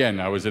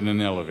again, I was in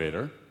an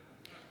elevator,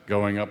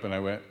 going up, and I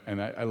went,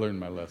 and I learned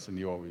my lesson.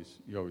 You always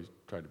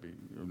try to be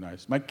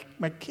nice.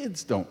 My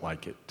kids don't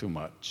like it too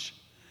much,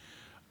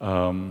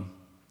 so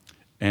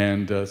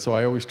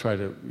I always try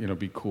to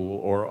be cool,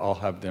 or I'll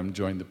have them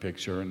join the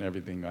picture and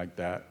everything like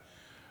that.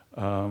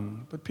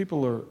 But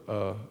people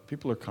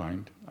are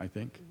kind, I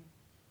think.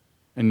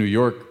 In New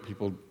York,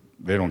 people,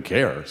 they don't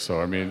care.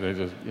 So I mean, they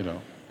just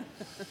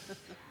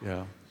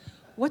yeah.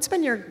 What's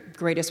been your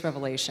greatest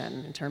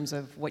revelation in terms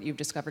of what you've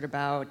discovered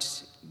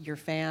about your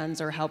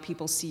fans, or how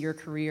people see your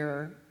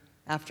career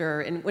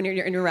after, and when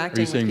you're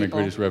interacting with people? Are you saying my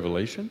greatest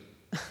revelation?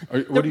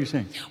 What are you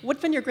saying? What's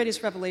been your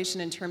greatest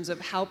revelation in terms of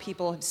how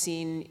people have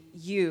seen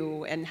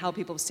you, and how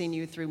people have seen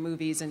you through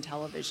movies and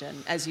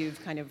television as you've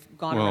kind of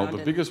gone around? Well,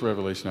 the biggest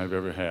revelation I've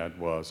ever had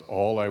was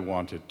all I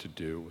wanted to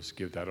do was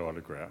give that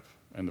autograph.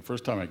 And the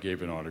first time I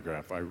gave an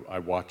autograph, I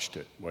watched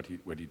it, what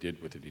he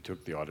did with it. He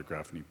took the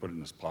autograph and he put it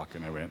in his pocket,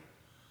 and I went,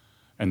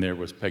 and there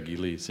was Peggy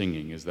Lee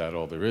singing, "Is That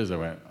All There Is?" I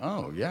went,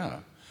 oh, yeah.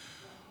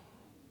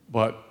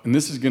 But, and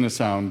this is going to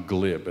sound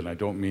glib, and I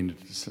don't mean it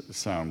to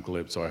sound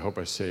glib, so I hope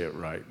I say it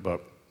right, but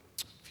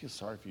I feel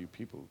sorry for you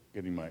people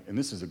getting my, and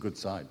this is a good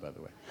side, by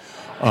the way.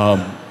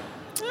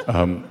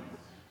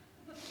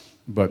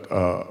 But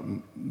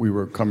we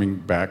were coming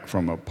back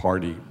from a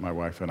party, my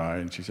wife and I,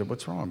 and she said,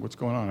 "What's wrong? What's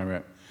going on?" I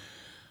went,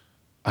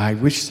 "I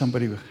wish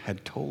somebody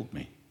had told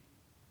me."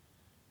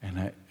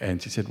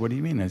 And she said, "What do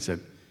you mean?" I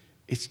said,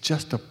 "It's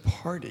just a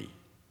party.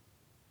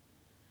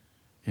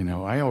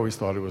 I always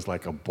thought it was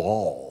like a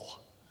ball,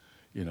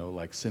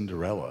 like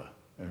Cinderella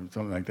or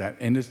something like that.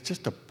 And it's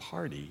just a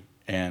party.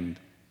 And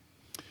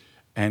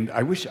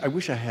I wish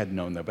I had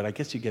known that, but I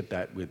guess you get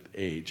that with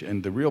age.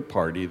 And the real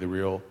party,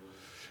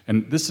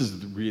 and this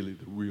is really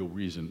the real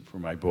reason for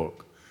my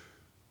book.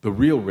 The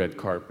real red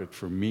carpet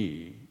for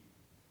me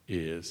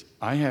is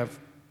I have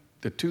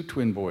the two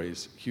twin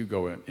boys,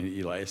 Hugo and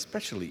Eli,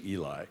 especially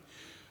Eli.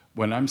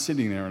 When I'm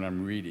sitting there and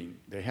I'm reading,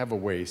 they have their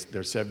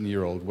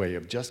 7-year-old way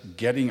of just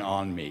getting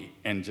on me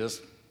and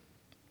just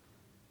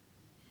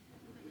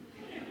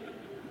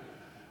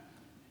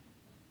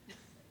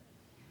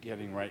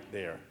getting right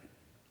there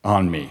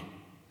on me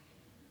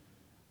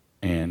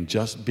and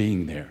just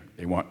being there.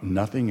 They want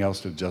nothing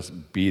else to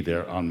just be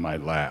there on my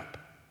lap.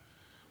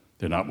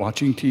 They're not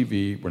watching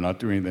TV, we're not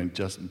doing anything,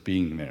 just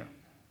being there.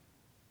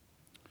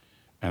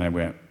 And I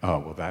went, oh,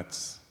 well,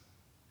 that's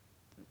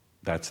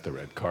the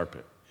red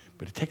carpet.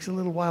 But it takes a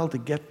little while to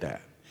get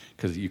that,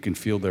 because you can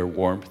feel their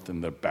warmth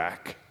and their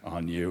back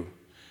on you,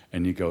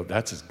 and you go,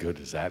 that's as good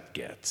as that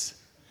gets.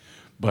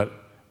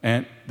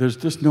 And there's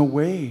just no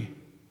way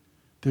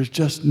to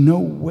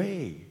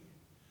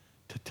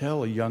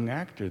tell a young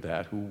actor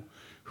that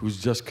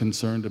who's just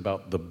concerned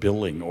about the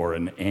billing or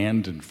an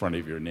 "and" in front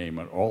of your name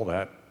and all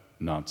that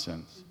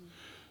nonsense. Mm-hmm.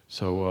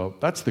 So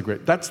that's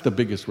the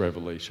biggest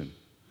revelation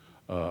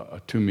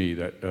to me,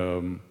 that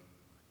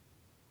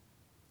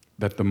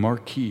the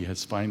marquee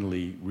has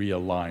finally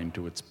realigned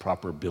to its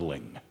proper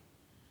billing.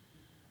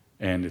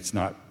 And it's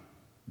not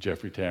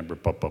Jeffrey Tambor,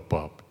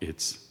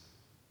 it's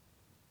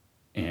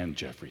and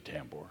Jeffrey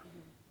Tambor.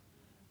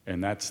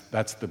 And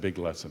that's the big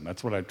lesson.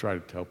 That's what I try to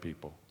tell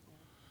people.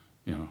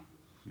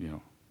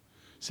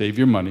 Save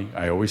your money.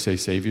 I always say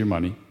save your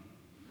money,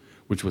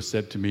 which was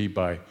said to me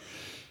by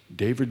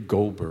David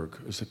Goldberg.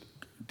 Is it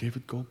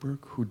David Goldberg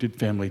who did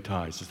Family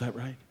Ties? Is that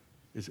right?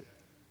 Is it?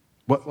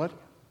 What?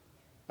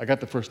 I got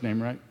the first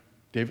name right?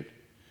 David?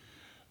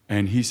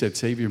 And he said,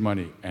 save your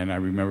money. And I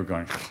remember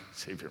going,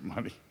 save your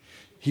money.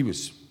 He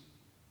was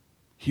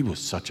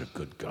such a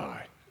good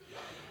guy.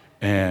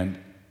 And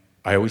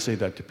I always say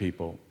that to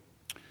people,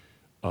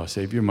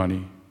 save your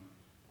money,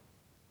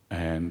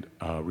 and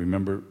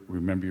remember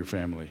your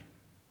family,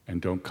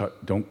 and don't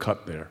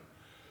cut there.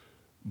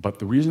 But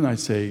the reason I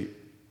say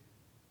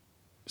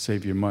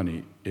save your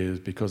money is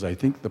because I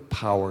think the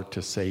power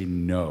to say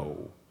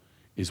no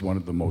is one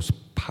of the most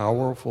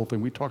powerful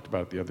things. We talked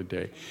about it the other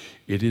day.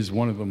 It is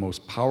one of the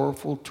most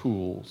powerful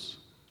tools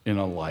in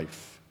a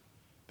life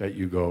that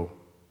you go,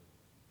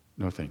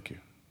 no, thank you.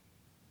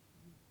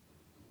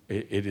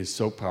 It is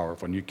so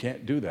powerful, and you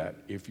can't do that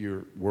if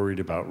you're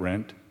worried about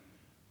rent,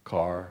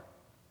 car,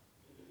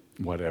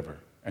 whatever.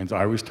 And so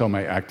I always tell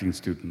my acting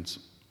students,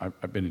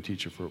 I've been a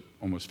teacher for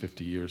almost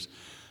 50 years,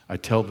 I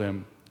tell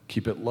them,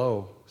 keep it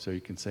low so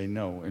you can say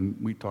no. And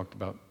we talked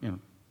about,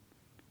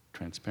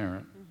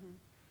 transparent.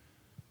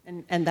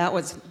 And that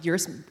was,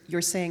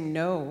 you're saying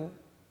no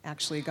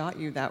actually got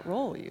you that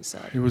role, you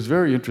said. It was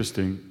very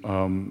interesting.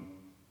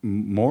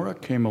 Maura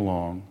came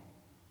along,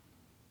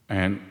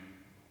 and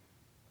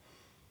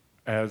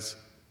as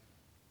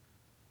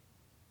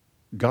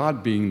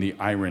God being the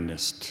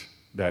ironist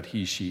that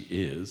she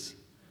is,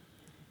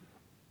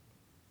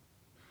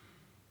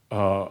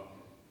 I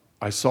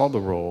saw the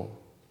role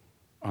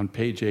on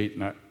page 8,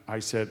 and I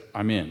said,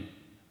 I'm in.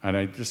 And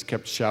I just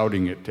kept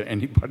shouting it to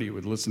anybody who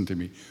would listen to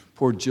me.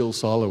 Poor Jill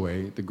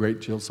Soloway, the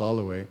great Jill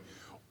Soloway,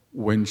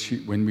 when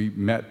we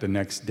met the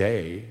next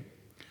day,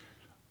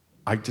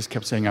 I just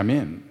kept saying, I'm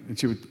in. And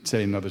she would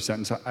say another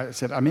sentence. I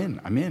said, I'm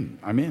in. I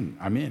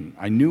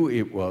knew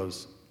it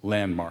was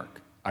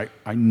landmark. I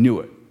knew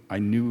it. I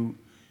knew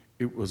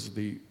it was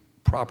the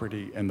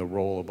property and the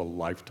role of a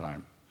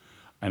lifetime.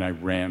 And I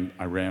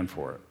ran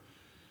for it.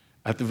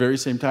 At the very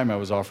same time, I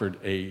was offered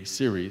a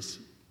series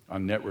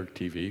on network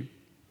TV,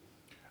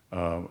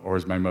 or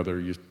as my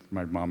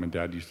mom and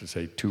dad used to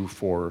say, 2,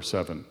 4, or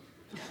 7.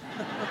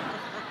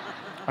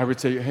 I would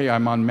say, hey,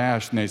 I'm on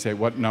MASH, and they'd say,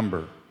 what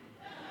number?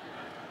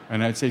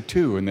 And I'd say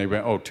 2, and they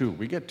went, oh, 2,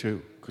 we get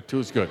 2. 2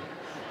 is good.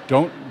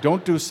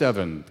 Don't do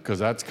 7, because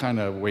that's kind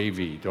of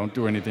wavy. Don't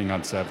do anything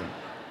on 7.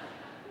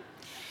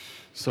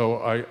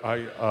 So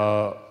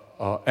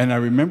and I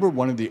remember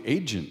one of the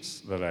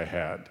agents that I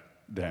had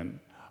then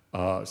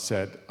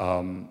said,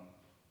 you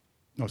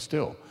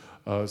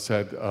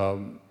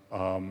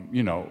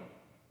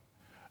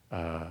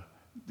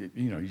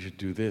should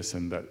do this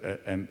and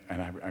that. And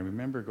I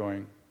remember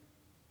going,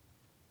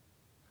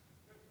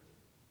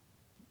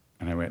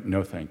 and I went,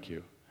 no, thank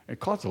you.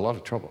 It caused a lot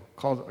of trouble.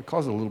 It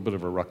caused a little bit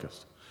of a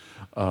ruckus.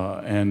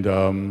 And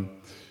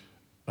then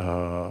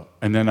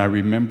I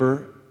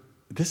remember,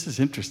 this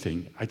is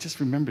interesting. I just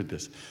remembered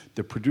this.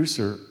 The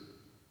producer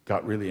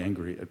got really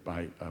angry at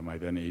my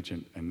then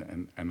agent,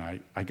 and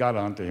I got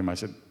on to him. I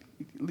said,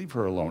 leave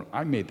her alone.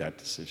 I made that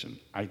decision.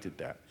 I did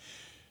that.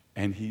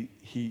 And he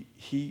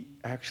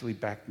actually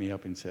backed me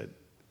up and said,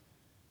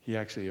 he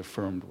actually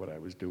affirmed what I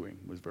was doing,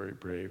 was very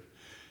brave.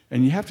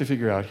 And you have to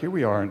figure out, here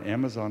we are on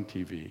Amazon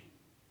TV.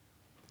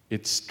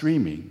 It's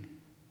streaming.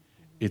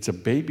 It's a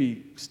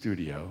baby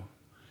studio.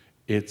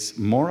 It's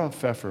Maura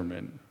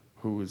Pfefferman,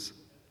 who is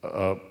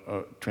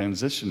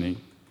transitioning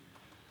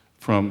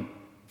from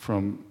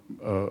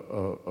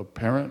a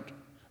parent.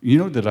 You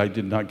know that I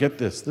did not get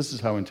this. This is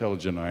how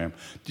intelligent I am.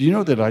 Do you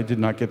know that I did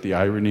not get the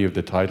irony of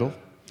the title?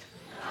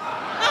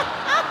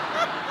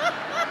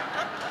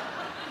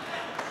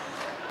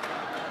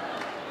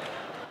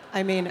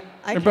 I mean,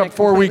 I about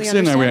 4 weeks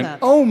in, I went, that.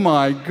 Oh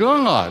my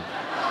God.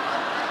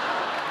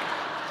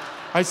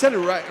 I said it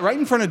right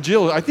in front of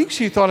Jill. I think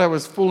she thought I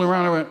was fooling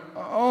around. I went,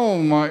 oh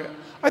my,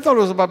 I thought it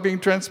was about being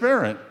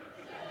transparent.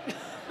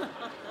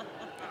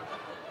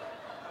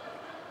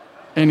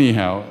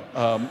 Anyhow,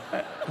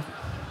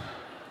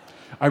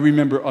 I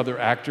remember other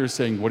actors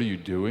saying, what are you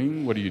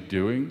doing? What are you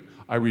doing?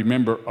 I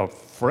remember a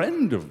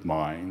friend of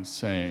mine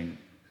saying,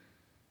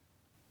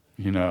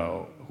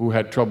 who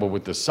had trouble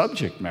with the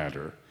subject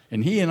matter,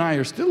 and he and I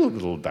are still a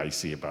little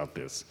dicey about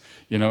this,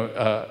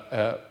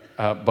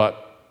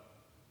 but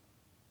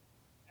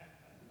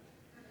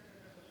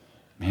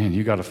man,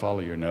 you got to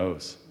follow your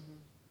nose.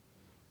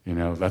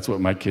 That's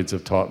what my kids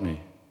have taught me,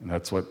 and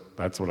that's what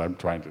I'm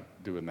trying to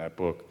do in that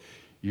book.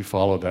 You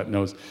follow that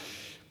nose.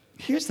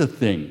 Here's the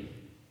thing.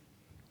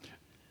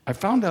 I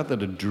found out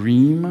that a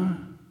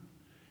dream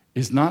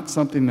is not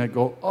something that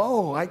go,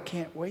 oh, I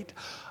can't wait.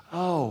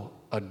 Oh,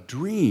 a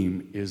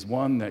dream is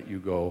one that you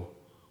go,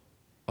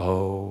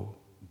 oh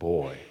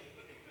boy,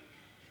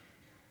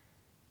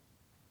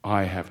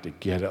 I have to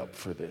get up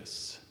for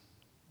this.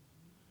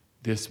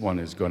 This one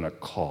is going to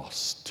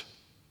cost.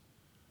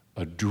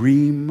 A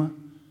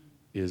dream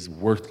is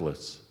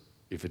worthless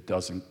if it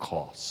doesn't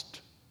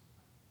cost,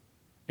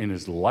 and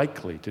is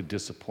likely to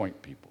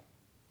disappoint people.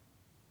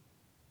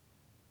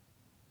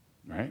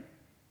 Right?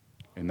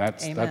 And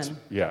that's Amen.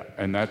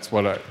 That's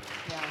what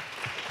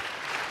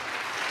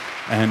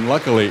And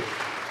luckily,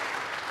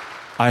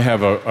 I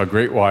have a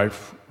great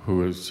wife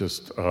who is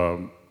just,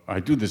 I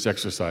do this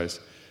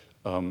exercise.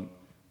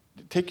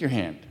 Take your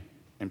hand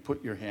and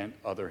put your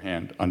other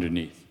hand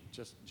underneath,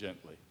 just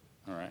gently,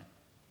 all right?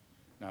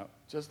 Now,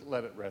 just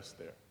let it rest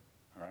there,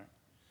 all right?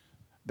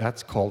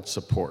 That's called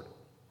support.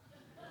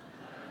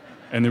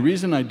 And the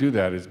reason I do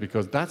that is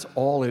because that's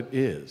all it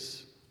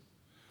is.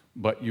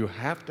 But you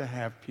have to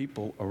have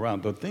people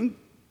around.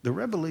 The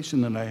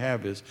revelation that I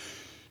have is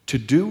to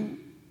do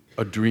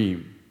a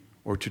dream,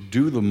 or to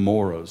do the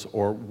moras,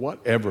 or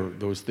whatever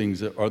those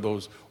things are,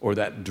 or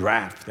that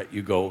draft that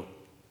you go,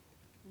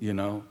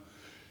 you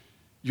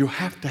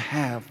have to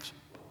have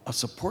a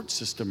support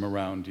system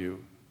around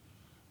you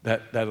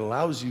that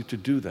allows you to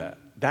do that.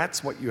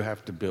 That's what you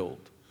have to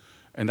build.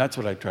 And that's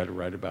what I try to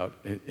write about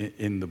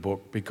in the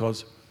book,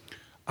 because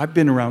I've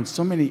been around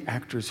so many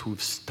actors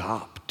who've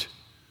stopped.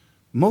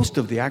 Most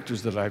of the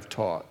actors that I've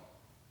taught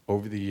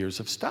over the years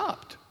have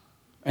stopped.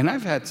 And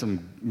I've had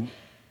some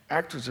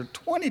actors who are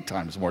 20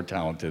 times more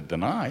talented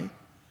than I.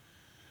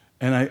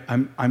 And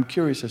I'm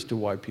curious as to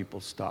why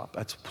people stop.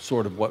 That's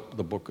sort of what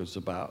the book is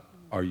about,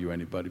 Are You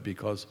Anybody?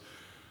 Because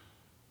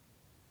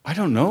I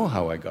don't know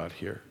how I got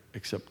here,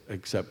 except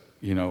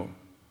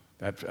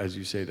that, as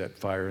you say, that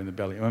fire in the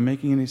belly. Am I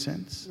making any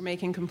sense? You're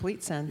making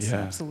complete sense, yeah.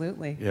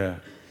 Absolutely. Yeah.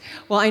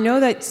 Well, I know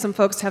that some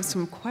folks have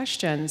some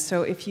questions,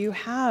 so if you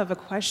have a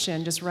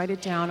question, just write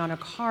it down on a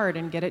card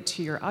and get it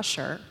to your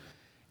usher.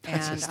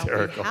 That's and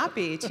hysterical. I'll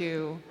be happy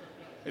to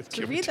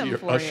read them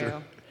for usher.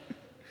 you.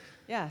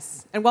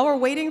 Yes. And while we're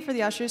waiting for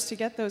the ushers to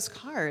get those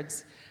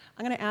cards,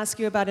 I'm going to ask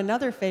you about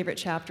another favorite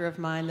chapter of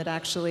mine that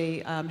actually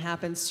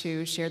happens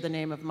to share the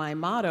name of my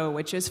motto,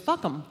 which is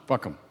fuck 'em.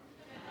 Fuck 'em.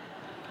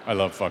 I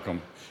love fuck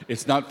 'em.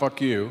 It's not fuck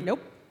you.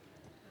 Nope.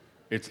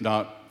 It's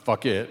not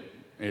fuck it.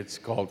 It's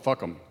called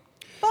fuck 'em.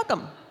 Fuck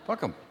 'em.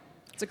 Fuck 'em.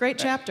 It's a great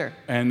chapter.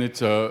 And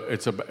it's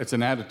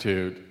an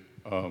attitude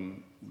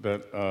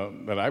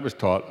that I was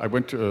taught. I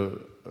went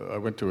to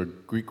a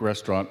Greek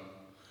restaurant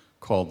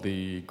called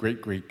the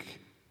Great Greek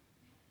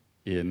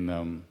in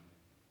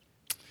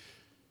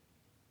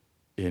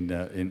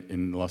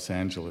Los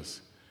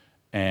Angeles,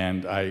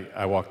 and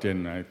I walked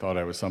in and I thought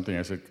I was something.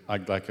 I said,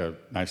 I'd like a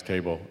nice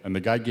table, and the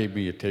guy gave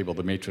me a table.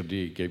 The maitre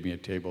d' gave me a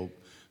table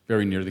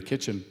very near the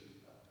kitchen.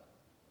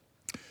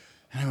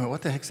 And I went,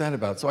 what the heck's that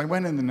about? So I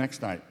went in the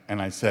next night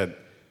and I said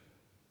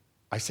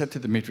to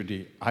the maitre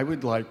d', I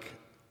would like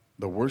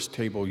the worst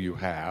table you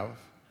have,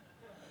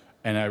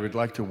 and I would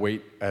like to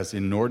wait as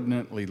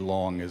inordinately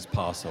long as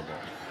possible.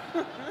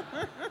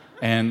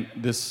 And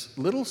this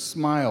little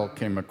smile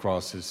came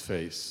across his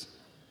face,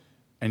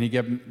 and he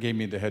gave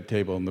me the head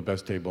table and the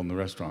best table in the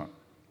restaurant.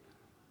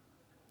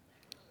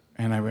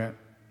 And I went,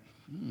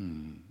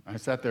 I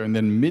sat there, and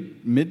then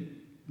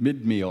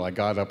mid-meal, I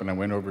got up and I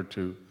went over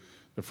to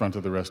the front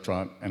of the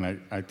restaurant, and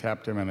I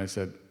tapped him and I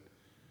said,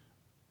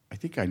 I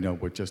think I know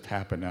what just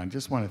happened. I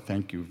just want to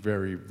thank you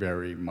very,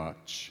 very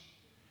much.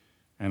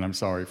 And I'm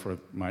sorry for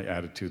my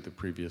attitude the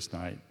previous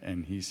night.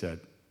 And he said,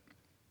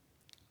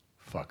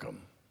 fuck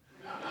 'em.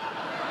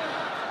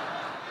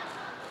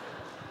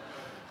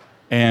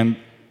 And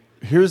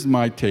here's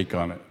my take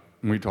on it.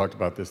 And we talked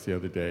about this the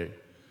other day.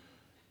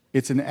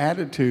 It's an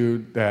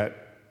attitude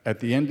that at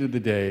the end of the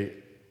day,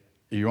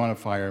 you want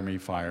to fire me,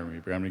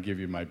 but I'm going to give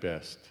you my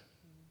best.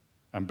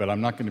 But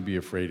I'm not going to be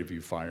afraid of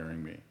you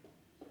firing me.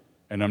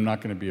 And I'm not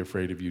going to be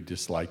afraid of you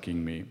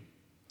disliking me.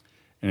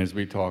 And as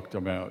we talked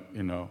about,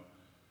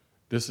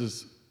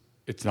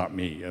 it's not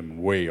me.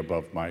 I'm way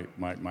above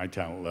my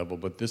talent level,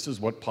 but this is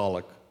what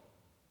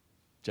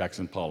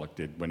Jackson Pollock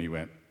did when he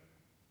went,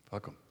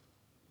 fuck 'em.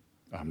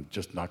 I'm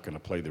just not going to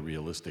play the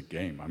realistic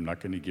game. I'm not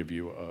going to give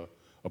you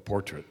a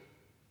portrait.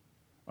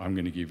 I'm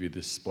going to give you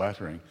this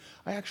splattering.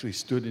 I actually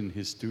stood in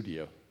his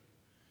studio,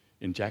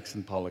 in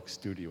Jackson Pollock's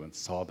studio, and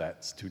saw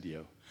that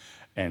studio,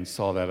 and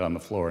saw that on the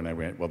floor, and I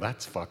went, well,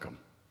 that's fuck 'em.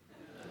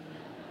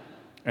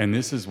 And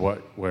this is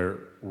where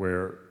we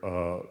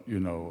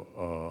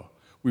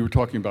were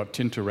talking about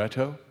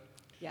Tintoretto.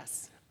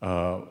 Yes.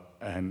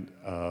 And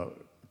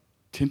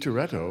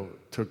Tintoretto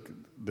took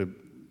the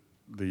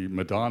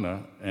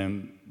Madonna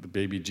and the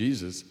baby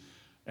Jesus,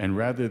 and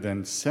rather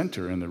than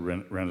center in the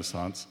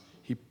Renaissance,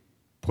 he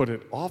put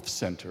it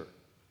off-center.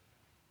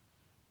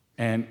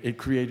 And it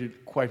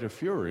created quite a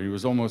furor. He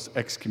was almost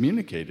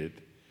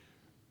excommunicated.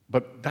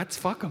 But that's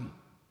fuck 'em.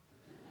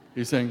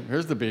 He's saying,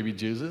 here's the baby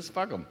Jesus,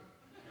 fuck 'em.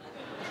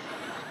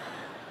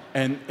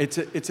 And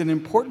it's an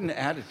important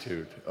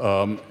attitude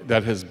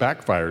that has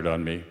backfired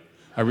on me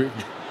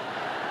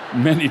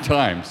many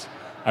times.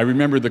 I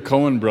remember the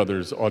Coen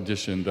brothers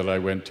audition that I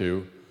went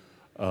to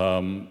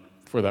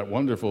for that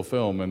wonderful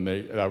film, and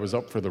I was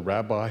up for the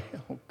rabbi.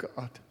 Oh,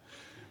 God.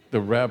 The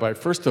rabbi,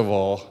 first of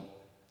all,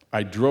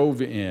 I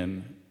drove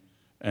in,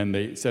 and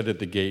they said at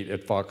the gate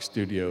at Fox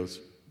Studios,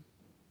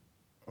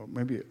 or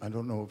maybe, I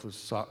don't know if it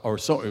was,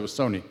 it was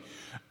Sony,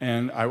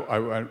 and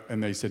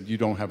and they said, you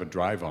don't have a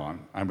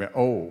drive-on. I went,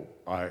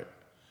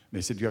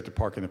 they said, you have to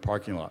park in the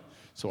parking lot.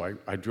 So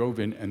I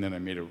drove in, and then I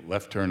made a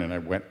left turn, and I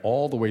went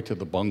all the way to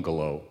the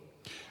bungalow,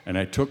 and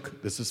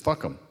this is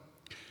fuck 'em.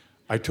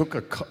 I took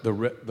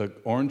the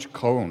orange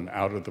cone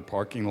out of the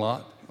parking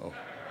lot. Oh,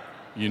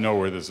 you know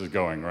where this is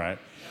going, right?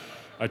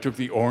 I took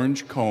the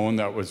orange cone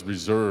that was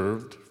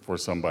reserved for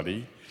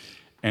somebody,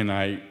 and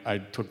I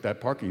took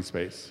that parking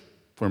space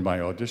for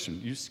my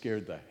audition. You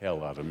scared the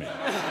hell out of me.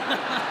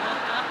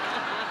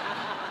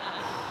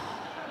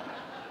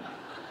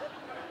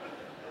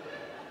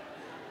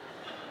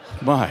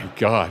 My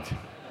God.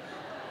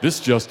 This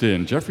just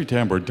in, Jeffrey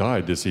Tambor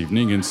died this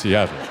evening in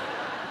Seattle.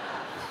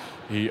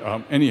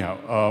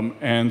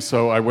 And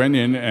so I went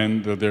in,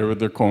 and there were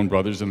the Coen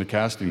brothers and the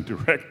casting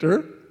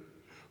director,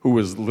 who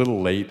was a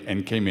little late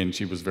and came in.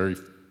 She was very,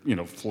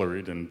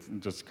 flurried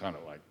and just kind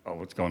of like, oh,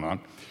 what's going on?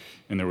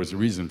 And there was a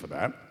reason for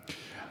that.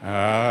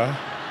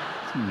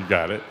 You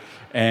got it.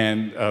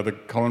 And the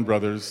Coen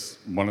brothers,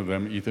 one of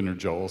them, Ethan or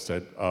Joel,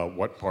 said,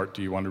 what part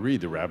do you want to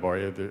read, the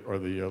rabbi or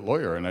the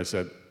lawyer? And I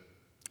said,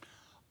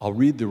 I'll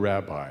read the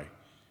rabbi.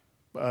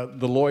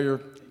 The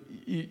lawyer,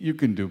 you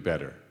can do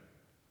better.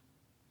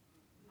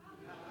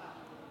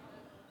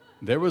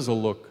 There was a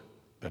look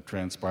that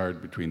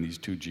transpired between these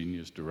two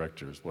genius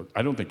directors. Well,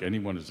 I don't think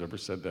anyone has ever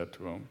said that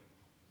to him.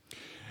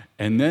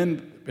 And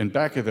then, in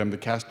back of them, the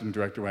casting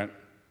director went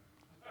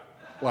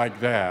like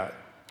that.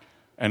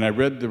 And I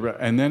read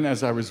and then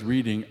as I was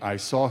reading, I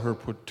saw her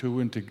put two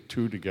and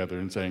two together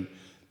and saying,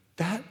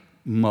 that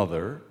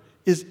mother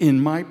is in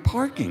my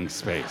parking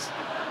space.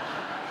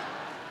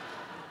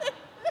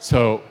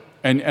 So,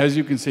 and as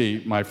you can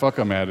see, my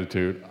fuck-em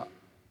attitude,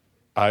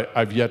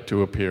 I've yet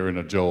to appear in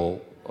a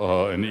Joel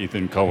and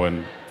Ethan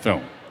Coen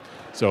film.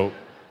 So,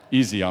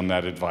 easy on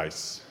that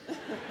advice.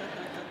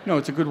 No,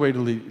 it's a good way to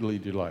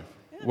lead your life.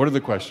 What are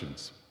the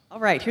questions? All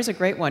right, here's a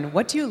great one.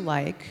 What do you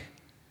like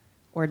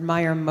or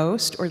admire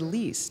most or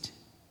least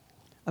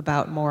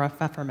about Maura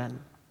Pfefferman?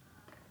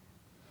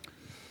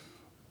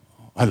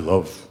 I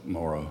love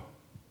Maura.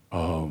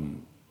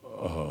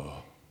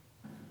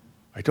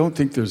 I don't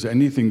think there's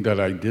anything that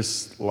I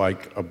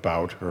dislike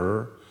about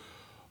her.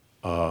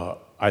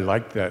 I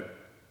like that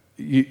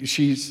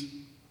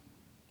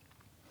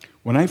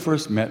when I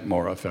first met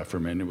Maura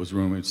Pfefferman, it was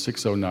room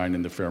 609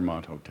 in the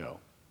Fairmont Hotel.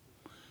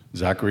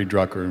 Zachary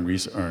Drucker and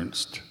Reese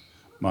Ernst,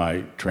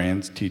 my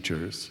trans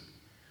teachers,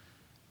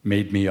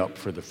 made me up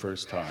for the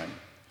first time,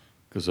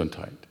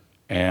 Gesundheit.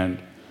 And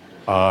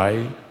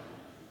I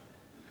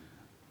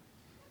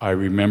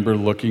remember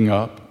looking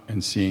up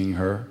and seeing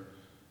her,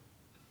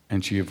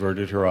 and she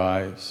averted her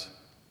eyes,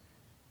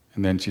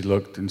 and then she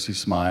looked and she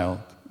smiled,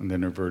 and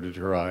then averted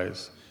her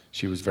eyes.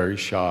 She was very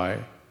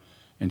shy,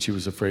 and she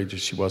was afraid that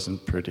she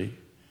wasn't pretty,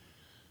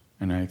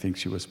 and I think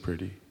she was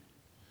pretty.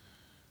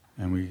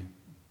 And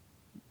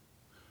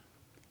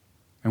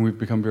we've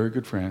become very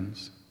good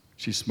friends.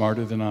 She's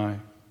smarter than I,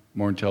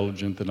 more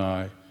intelligent than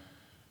I,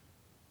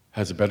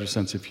 has a better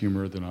sense of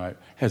humor than I,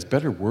 has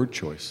better word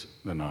choice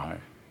than I,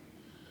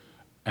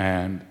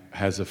 and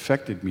has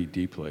affected me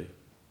deeply,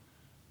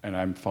 and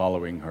I'm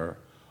following her.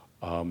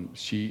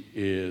 She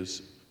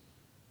is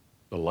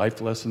the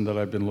life lesson that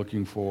I've been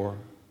looking for.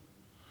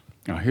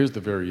 Now, here's the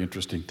very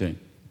interesting thing.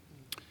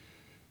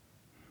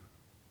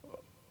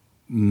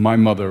 My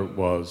mother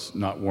was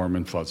not warm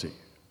and fuzzy.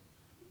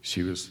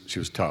 She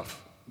was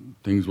tough.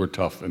 Things were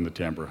tough in the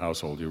Tambor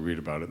household. You read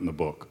about it in the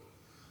book.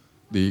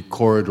 The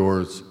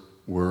corridors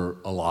were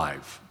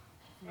alive,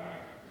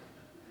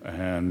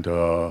 and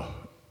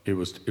it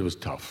was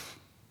tough.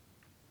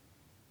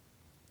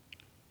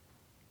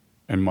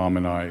 And Mom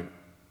and I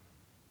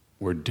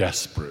were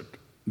desperate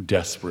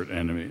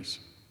enemies.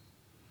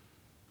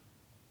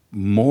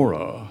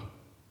 Maura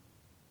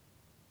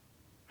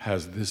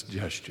has this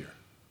gesture.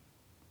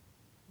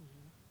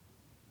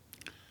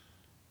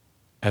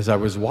 As I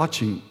was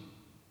watching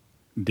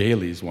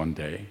dailies one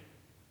day,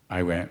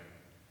 I went,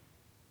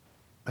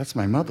 that's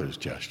my mother's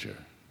gesture.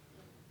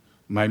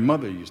 My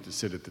mother used to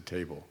sit at the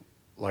table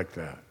like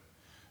that.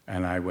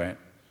 And I went,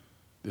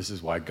 this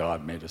is why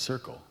God made a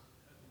circle.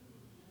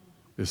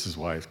 This is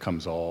why it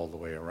comes all the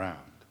way around.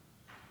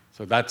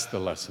 So that's the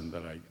lesson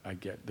that I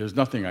get. There's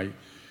nothing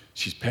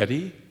she's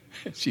petty,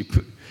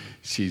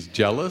 she's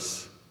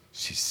jealous,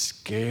 she's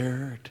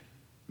scared,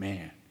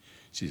 man.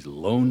 She's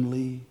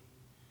lonely,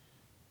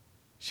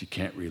 she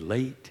can't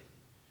relate.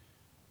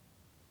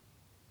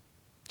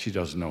 She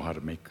doesn't know how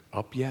to make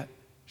up yet.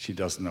 She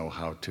doesn't know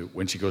how to,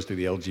 when she goes to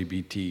the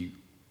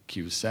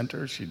LGBTQ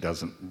center, she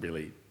doesn't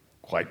really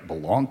quite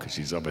belong because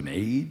she's of an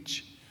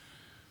age.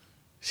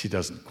 She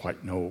doesn't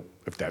quite know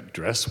if that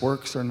dress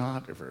works or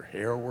not, if her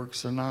hair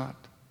works or not.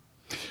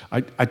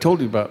 I told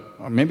you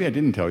about, maybe I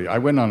didn't tell you, I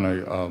went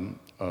on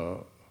a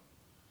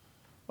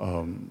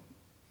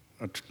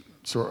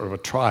sort of a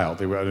trial.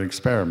 They were at an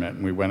experiment,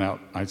 and we went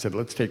out. I said,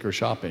 let's take her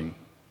shopping.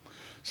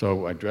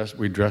 So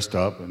we dressed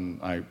up,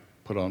 and I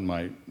put on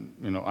my,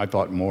 I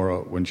thought Maura,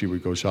 when she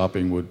would go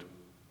shopping, would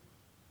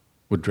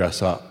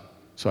dress up.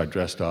 So I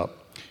dressed up.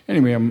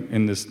 Anyway, I'm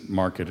in this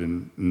market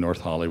in North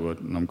Hollywood,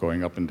 and I'm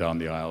going up and down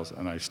the aisles,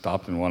 and I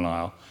stopped in one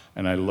aisle,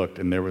 and I looked,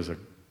 and there was a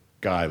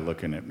guy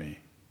looking at me.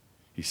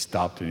 He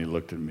stopped and he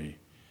looked at me.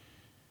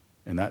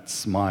 And that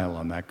smile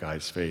on that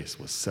guy's face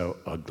was so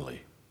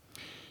ugly.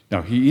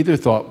 Now, he either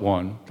thought,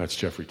 one, that's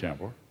Jeffrey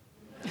Tambor,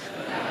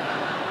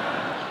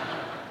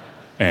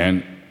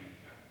 and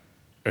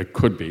it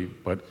could be,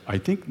 but I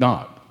think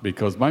not,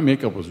 because my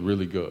makeup was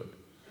really good.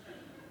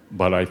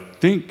 But I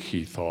think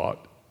he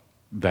thought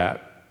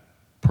that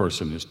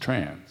person is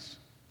trans,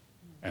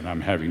 and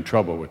I'm having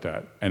trouble with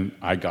that. And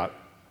I got,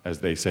 as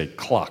they say,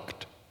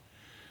 clocked.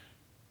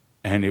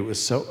 And it was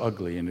so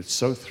ugly, and it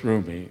so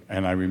threw me,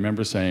 and I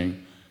remember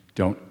saying,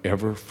 don't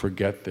ever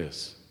forget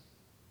this.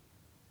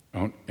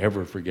 Don't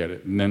ever forget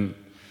it. And then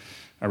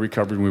I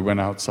recovered, and we went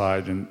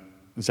outside, and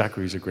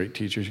Zachary's a great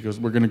teacher. She goes,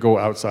 we're going to go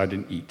outside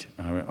and eat.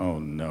 And I went, oh,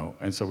 no.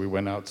 And so we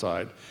went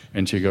outside,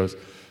 and she goes,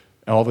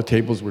 all the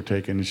tables were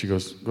taken, and she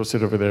goes, go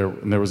sit over there.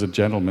 And there was a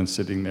gentleman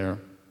sitting there,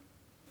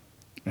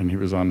 and he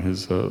was on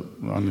his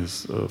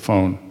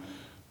phone.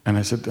 And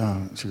I said,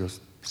 she goes,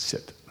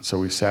 sit. So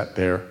we sat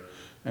there,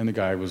 and the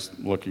guy was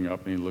looking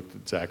up, and he looked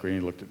at Zachary,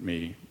 and he looked at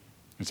me.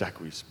 And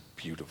Zachary's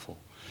beautiful.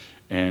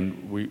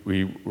 And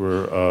we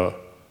were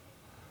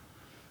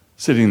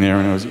sitting there,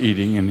 and I was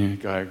eating, and the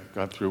guy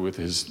got through with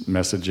his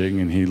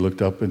messaging, and he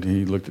looked up, and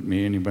he looked at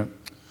me, and he went,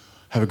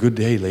 have a good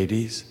day,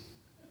 ladies.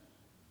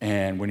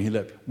 And when he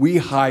left, we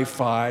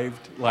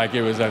high-fived like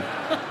it was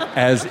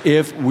as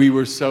if we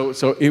were so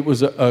it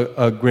was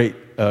a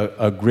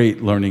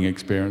great learning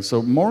experience.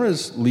 So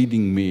Maura's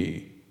leading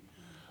me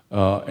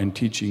and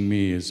teaching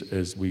me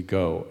as we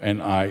go. And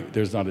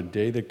there's not a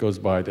day that goes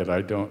by that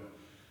I don't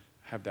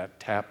have that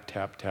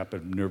tap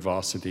of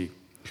nervosity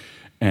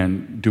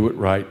and do it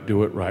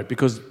right,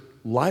 because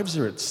lives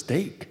are at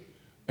stake.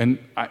 And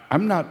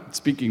I'm not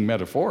speaking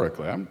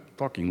metaphorically, I'm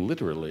talking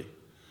literally.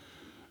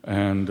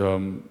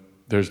 And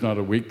there's not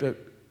a week that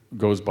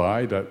goes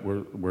by that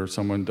where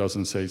someone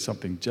doesn't say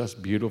something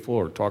just beautiful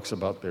or talks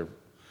about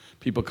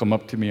people come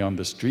up to me on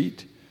the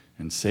street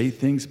and say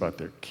things about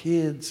their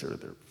kids or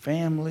their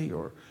family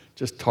or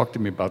just talk to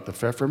me about the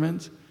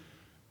Pfeffermans.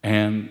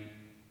 And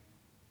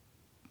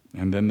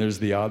then there's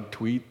the odd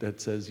tweet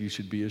that says you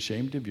should be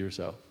ashamed of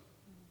yourself.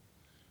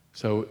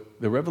 So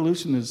the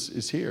revolution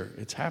is here,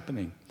 it's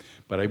happening.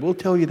 But I will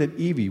tell you that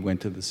Evie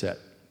went to the set,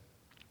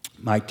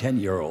 my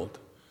 10-year-old,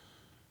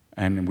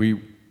 and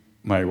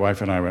my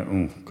wife and I went,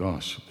 oh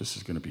gosh, this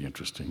is going to be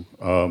interesting.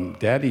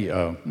 Daddy,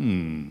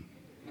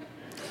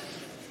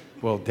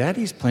 well,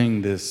 Daddy's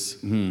playing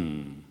this,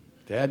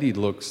 Daddy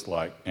looks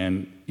like,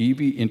 and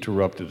Evie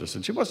interrupted us,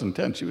 and she wasn't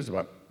 10, she was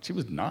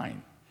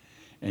 9.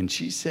 And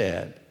she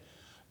said,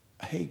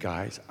 hey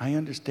guys, I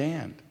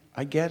understand,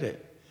 I get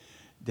it.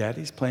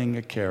 Daddy's playing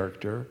a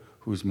character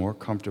who's more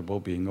comfortable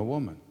being a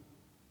woman.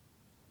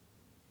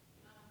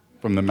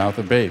 From the mouth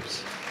of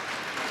babes.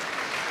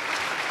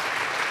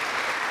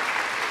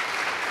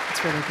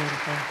 Really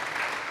beautiful.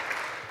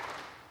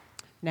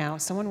 Now,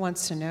 someone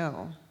wants to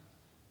know,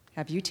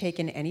 have you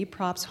taken any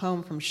props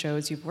home from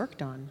shows you've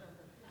worked on?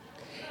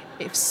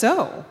 If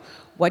so,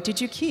 what did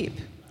you keep?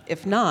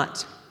 If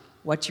not,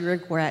 what do you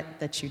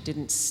regret that you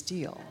didn't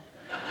steal?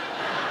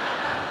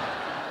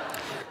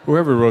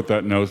 Whoever wrote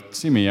that note,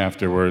 see me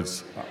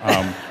afterwards.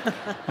 I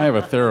have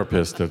a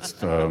therapist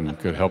that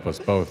could help us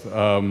both.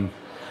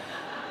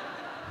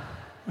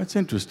 That's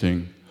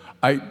interesting.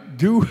 I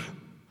do,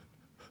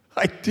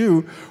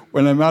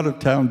 when I'm out of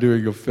town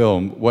doing a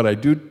film, what I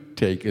do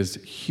take is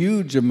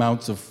huge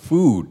amounts of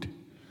food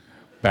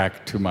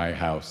back to my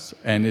house,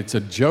 and it's a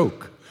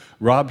joke.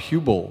 Rob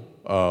Hubel,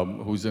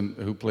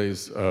 who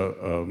plays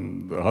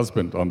the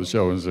husband on the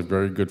show and is a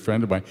very good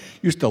friend of mine,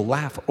 used to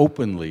laugh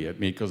openly at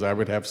me because I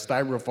would have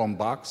styrofoam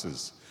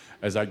boxes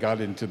as I got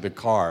into the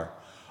car.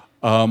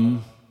 I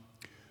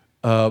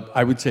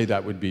would say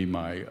that would be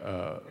my,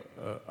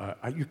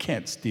 you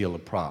can't steal a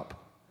prop.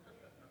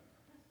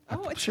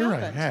 Oh, I'm it's sure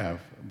happened. I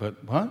have,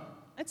 but what?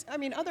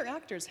 Other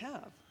actors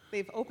have.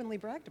 They've openly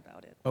bragged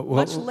about it. Well,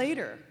 much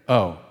later.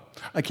 Oh,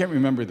 I can't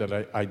remember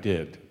that I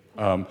did.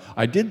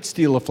 I did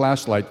steal a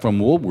flashlight from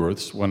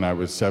Woolworths when I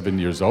was 7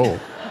 years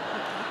old.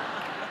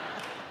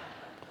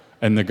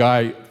 And the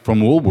guy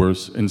from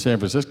Woolworths in San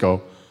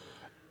Francisco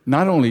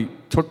not only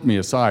took me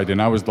aside, and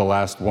I was the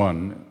last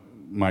one,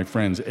 my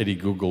friends Eddie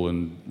Google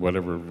and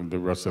whatever the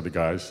rest of the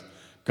guys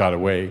got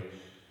away,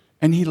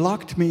 and he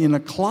locked me in a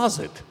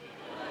closet.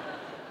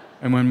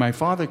 And when my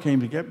father came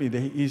to get me,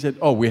 he said,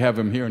 oh, we have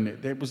him here. And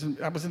I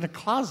was in a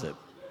closet.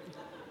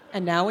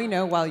 And now we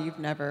know why you've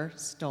never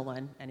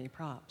stolen any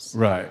props.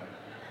 Right.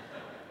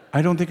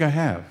 I don't think I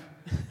have.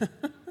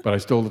 But I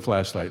stole the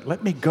flashlight.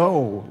 Let me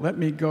go. Let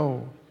me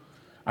go.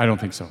 I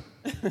don't think so.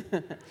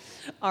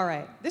 All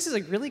right. This is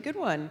a really good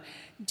one.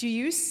 Do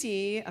you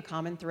see a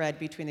common thread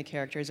between the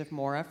characters of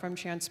Maura from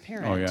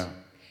Transparent, Oh, yeah.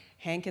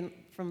 Hank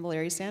from The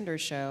Larry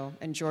Sanders Show,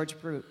 and George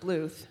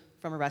Bluth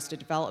from Arrested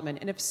Development?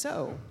 And if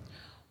so,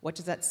 what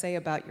does that say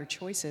about your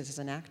choices as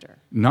an actor?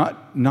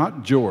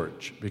 Not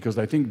George, because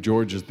I think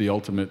George is the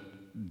ultimate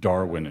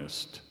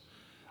Darwinist.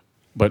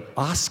 But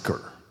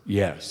Oscar,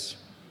 yes.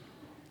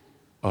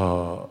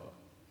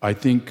 I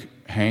think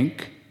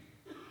Hank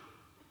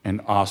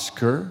and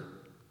Oscar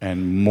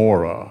and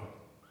Maura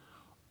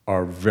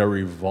are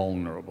very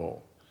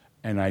vulnerable.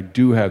 And I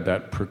do have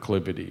that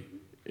proclivity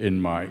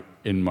in my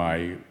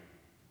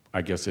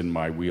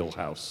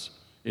wheelhouse,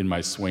 in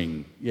my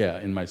swing. Yeah,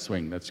 in my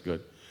swing, that's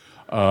good.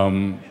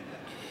 And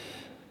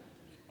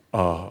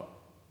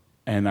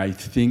I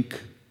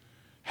think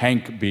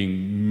Hank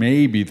being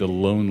maybe the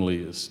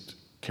loneliest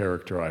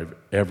character I've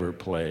ever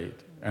played,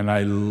 and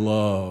I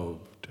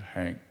loved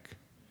Hank.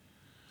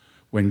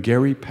 When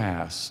Gary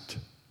passed,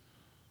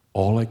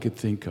 all I could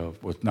think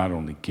of was not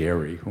only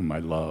Gary, whom I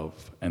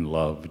love and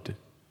loved,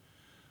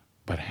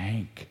 but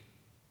Hank,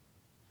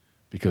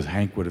 because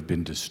Hank would have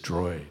been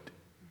destroyed.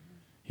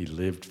 He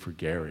lived for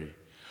Gary.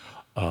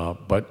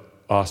 But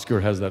Oscar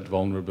has that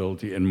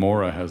vulnerability, and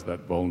Maura has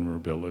that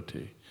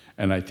vulnerability.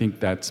 And I think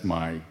that's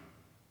my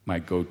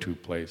go-to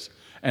place.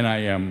 And I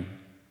am,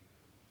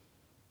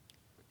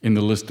 in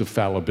the list of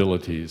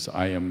fallibilities,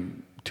 I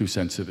am too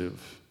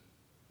sensitive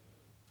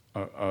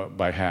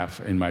by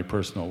half in my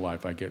personal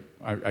life. I get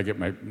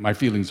my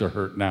feelings are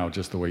hurt now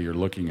just the way you're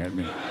looking at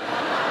me.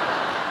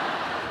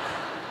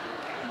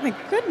 My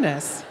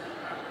goodness.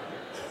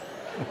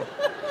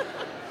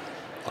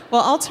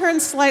 Well, I'll turn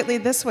slightly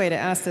this way to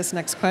ask this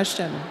next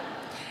question.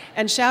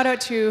 And shout out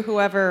to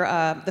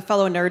whoever, the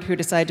fellow nerd who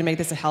decided to make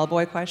this a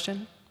Hellboy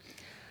question.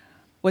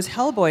 Was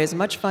Hellboy as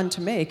much fun to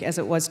make as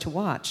it was to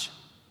watch?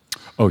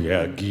 Oh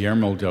yeah,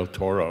 Guillermo del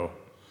Toro.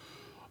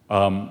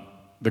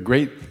 The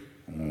great,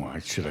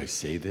 should I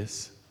say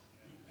this?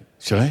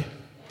 Should I?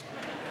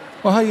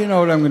 Well, how do you know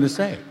what I'm going to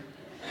say?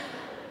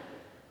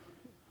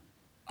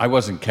 I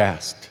wasn't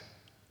cast.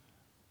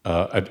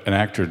 An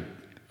actor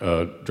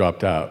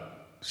dropped out.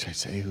 Should I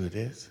say who it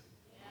is?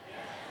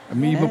 I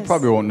mean, you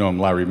probably won't know him,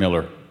 Larry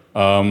Miller.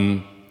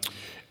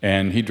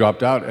 And he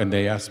dropped out, and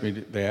they asked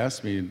me,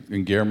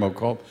 and Guillermo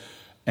called,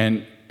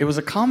 and it was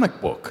a comic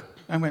book.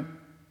 I went,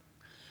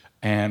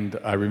 and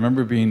I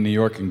remember being in New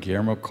York, and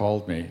Guillermo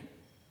called me.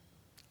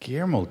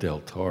 Guillermo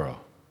del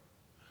Toro,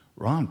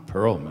 Ron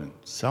Perlman,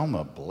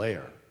 Selma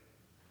Blair.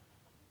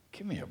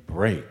 Give me a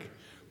break.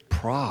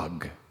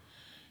 Prague,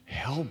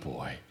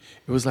 Hellboy.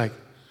 It was like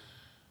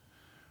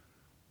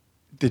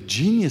the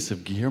genius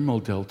of Guillermo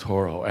del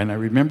Toro. And I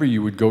remember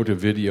you would go to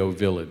Video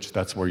Village.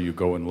 That's where you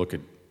go and look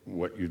at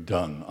what you've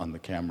done on the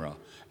camera.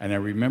 And I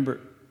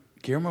remember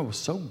Guillermo was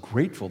so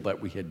grateful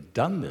that we had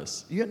done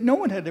this. No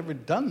one had ever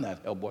done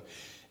that, Hellboy.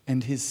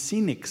 And his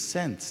scenic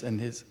sense and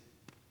his...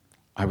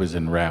 I was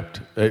enwrapped.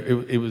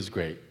 It was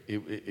great.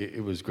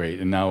 It was great.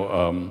 And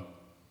now,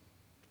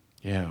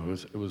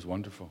 it was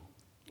wonderful.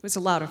 It was a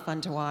lot of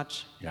fun to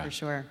watch, for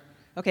sure.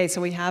 Okay,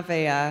 so we have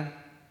a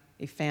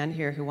fan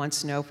here who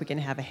wants to know if we can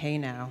have a hey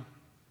now.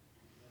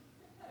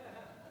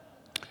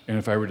 And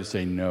if I were to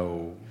say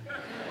no,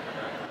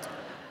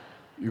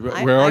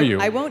 where are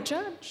you? I won't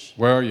judge.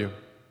 Where are you?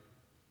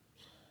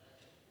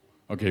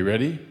 Okay,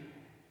 ready?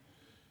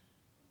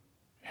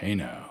 Hey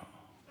now.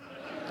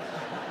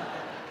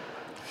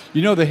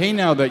 You know, the hey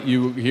now that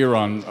you hear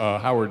on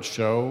Howard's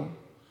show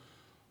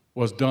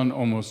was done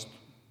almost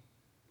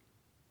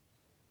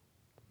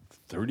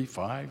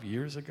 35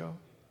 years ago.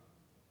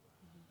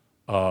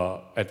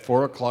 At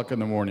 4 o'clock in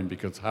the morning,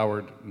 because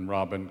Howard and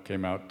Robin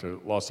came out to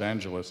Los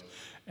Angeles,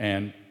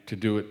 and to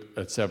do it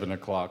at 7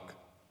 o'clock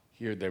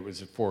here, there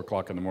was at 4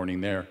 o'clock in the morning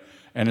there.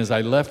 And as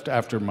I left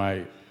after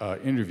my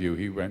interview,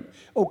 he went,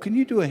 "Oh, can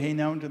you do a hey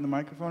now into the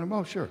microphone?" I'm,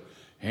 "Oh, sure.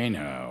 Hey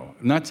now."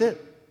 And that's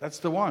it. That's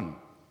the one.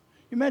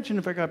 Imagine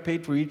if I got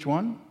paid for each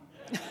one.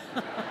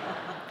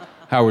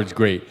 Howard's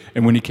great.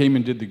 And when he came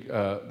and did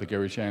the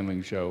Gary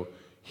Shandling show,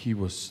 he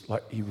was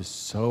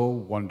so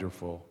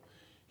wonderful.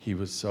 He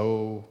was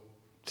so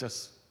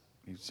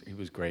he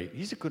was great.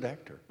 He's a good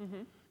actor. Mm-hmm.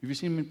 Have you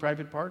seen him in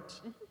Private Parts?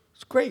 Mm-hmm.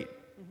 It's great.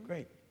 Mm-hmm.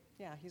 Great.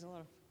 Yeah, he's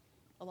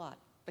a lot,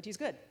 but he's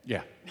good.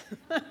 Yeah.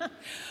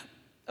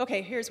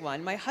 Okay, here's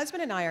one. My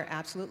husband and I are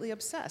absolutely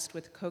obsessed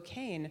with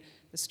Cocaine,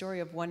 the story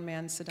of one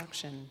man's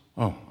seduction.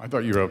 Oh, I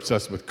thought you were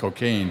obsessed with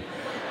cocaine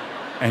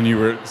and you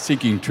were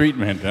seeking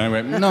treatment. And I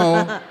went,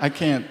 no, I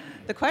can't.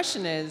 The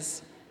question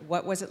is,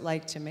 what was it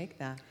like to make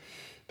that?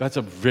 That's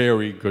a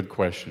very good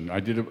question.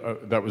 I did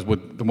that was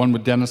with the one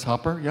with Dennis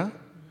Hopper, yeah?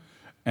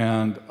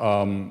 And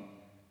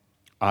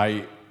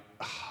I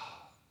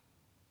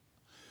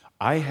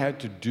had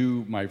to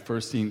do my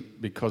first scene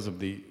because of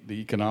the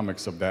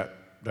economics of that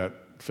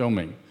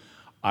filming.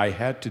 I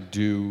had to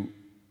do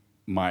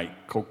my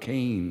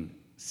cocaine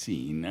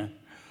scene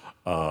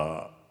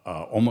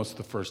almost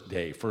the first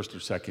or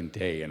second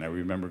day, and I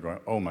remember going,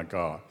 oh my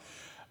God.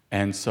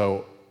 And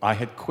so I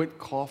had quit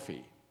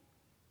coffee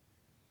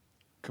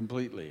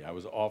completely. I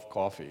was off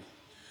coffee.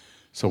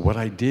 So what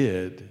I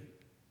did,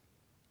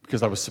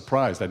 because I was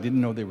surprised, I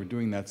didn't know they were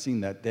doing that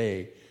scene that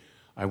day,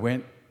 I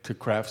went to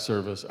craft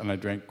service and I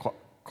drank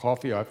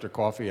coffee after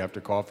coffee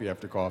after coffee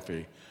after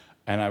coffee,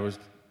 and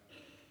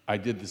I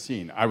did the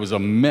scene. I was a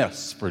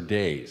mess for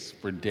days,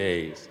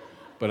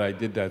 but I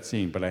did that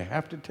scene. But I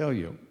have to tell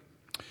you,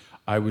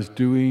 I was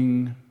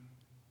doing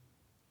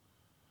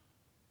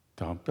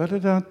what's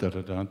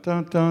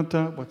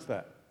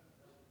that?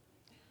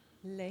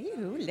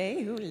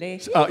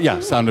 Yeah,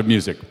 Sound of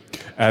Music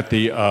at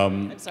the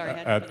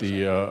at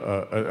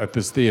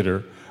this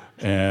theater,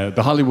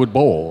 the Hollywood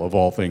Bowl of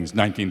all things,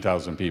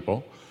 19,000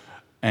 people,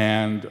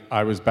 and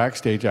I was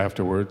backstage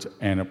afterwards,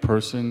 and a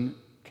person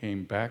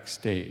came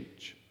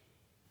backstage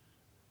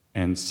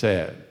and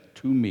said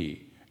to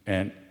me,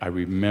 and I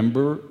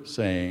remember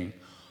saying,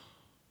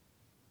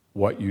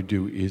 "What you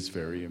do is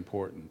very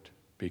important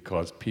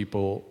because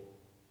people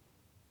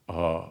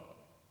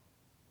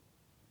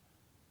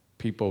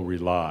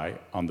rely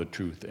on the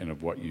truth and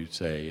of what you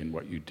say and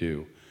what you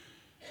do."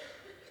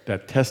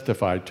 That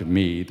testified to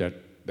me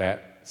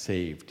that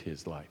saved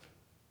his life.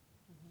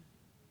 Mm-hmm.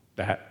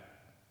 That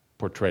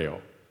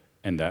portrayal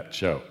and that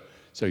show.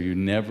 So you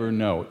never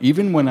know.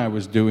 Even when I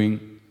was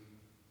doing,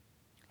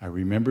 I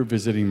remember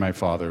visiting my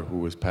father, who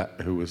was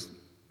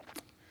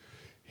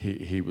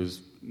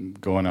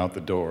going out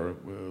the door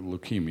with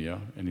leukemia,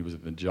 and he was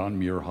at the John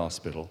Muir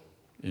Hospital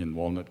in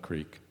Walnut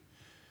Creek.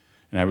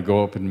 And I would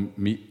go up and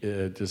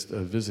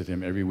visit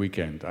him every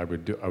weekend. I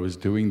was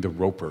doing the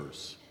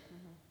Ropers,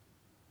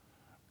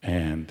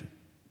 and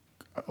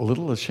a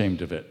little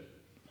ashamed of it.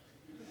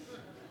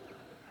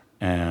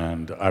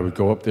 And I would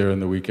go up there in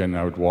the weekend,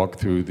 and I would walk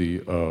through the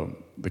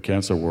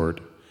cancer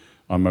ward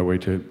on my way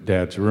to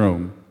Dad's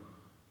room.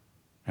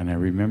 And I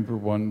remember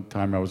one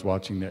time I was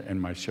watching there, and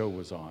my show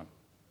was on.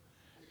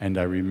 And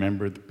I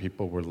remember the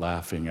people were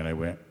laughing, and I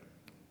went,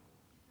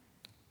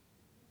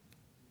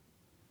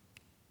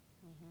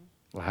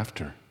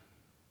 laughter,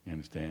 you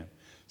understand?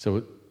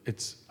 So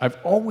I've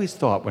always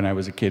thought when I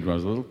was a kid, when I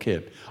was a little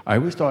kid, I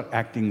always thought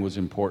acting was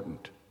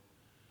important.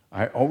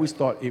 I always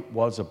thought it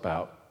was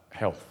about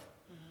health.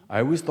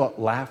 I always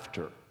thought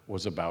laughter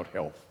was about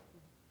health.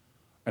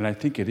 And I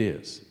think it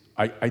is.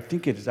 I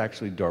think it is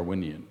actually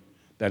Darwinian,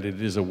 that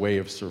it is a way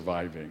of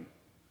surviving.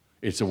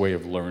 It's a way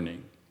of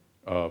learning.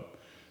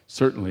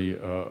 Certainly,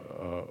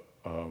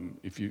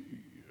 if you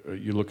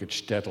look at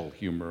shtetl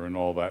humor and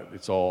all that,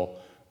 it's all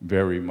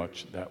very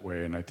much that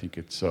way, and I think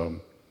it's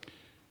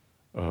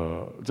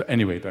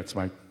anyway. That's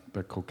my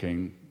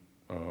cocaine.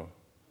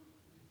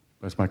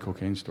 That's my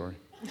cocaine story.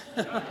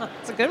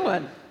 It's a good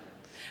one.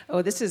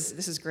 Oh, this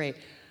is great.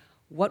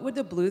 What would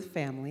the Bluth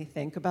family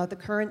think about the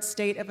current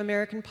state of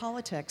American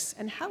politics,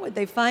 and how would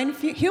they find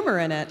humor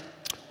in it?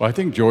 Well, I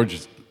think George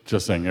is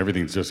just saying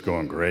everything's just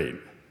going great,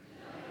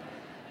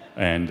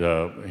 and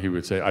he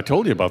would say, "I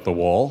told you about the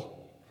wall."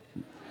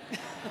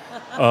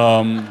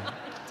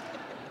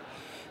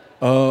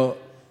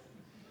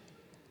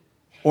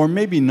 Or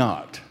maybe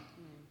not.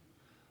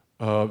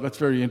 That's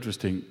very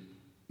interesting.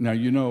 Now,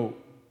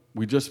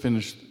 we just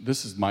finished,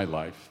 this is my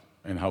life,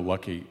 and how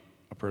lucky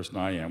a person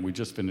I am. We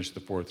just finished the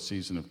 4th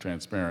season of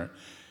Transparent,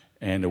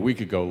 and a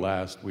week ago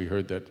last, we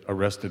heard that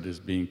Arrested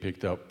is being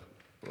picked up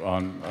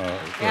on...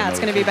 yeah, it's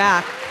going to be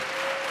back.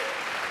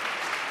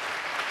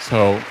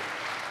 So,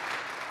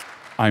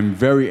 I'm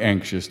very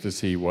anxious to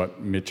see what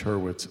Mitch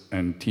Hurwitz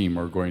and team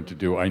are going to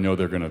do. I know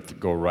they're going to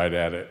go right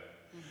at it.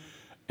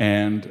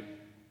 And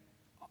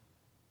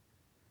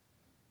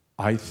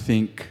I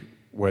think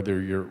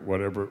wherever you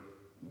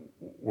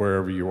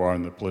are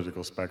in the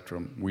political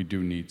spectrum, we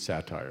do need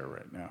satire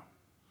right now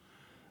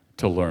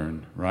to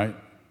learn, right?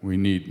 We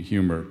need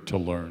humor to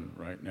learn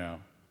right now.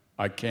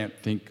 I can't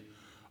think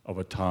of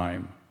a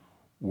time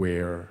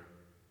where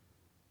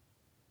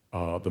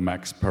the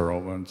Max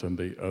Perelmans and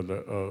the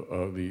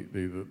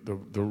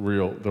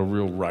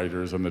real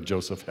writers and the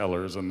Joseph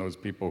Hellers and those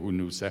people who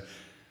knew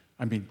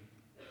I mean,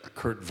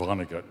 Kurt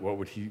Vonnegut,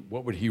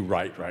 what would he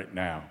write right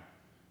now?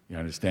 You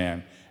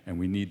understand? And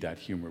we need that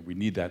humor. We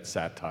need that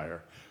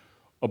satire.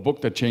 A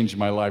book that changed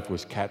my life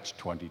was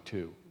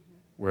Catch-22,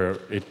 where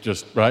it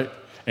just, right?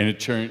 And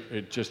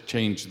it just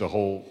changed the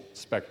whole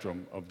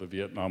spectrum of the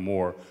Vietnam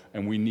War.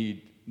 And we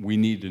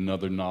need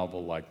another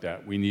novel like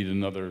that. We need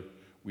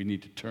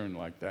to turn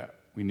like that.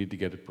 We need to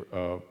get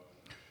a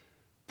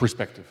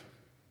perspective.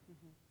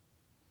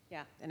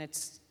 Yeah, and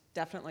it's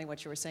definitely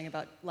what you were saying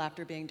about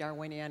laughter being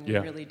Darwinian.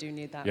 Yeah. We really do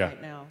need that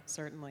right now,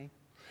 certainly.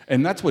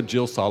 And that's what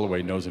Jill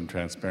Soloway knows in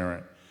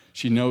Transparent.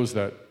 She knows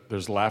that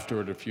there's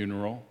laughter at a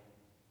funeral,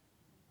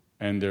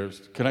 and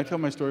can I tell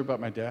my story about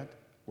my dad?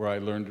 Where I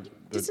learned...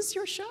 This is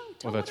your show.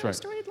 Tell that's whatever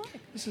story you'd like.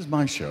 This is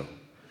my show.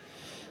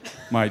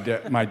 My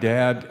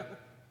dad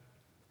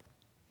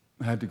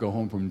had to go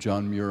home from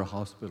John Muir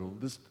Hospital.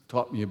 This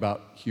taught me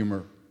about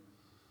humor.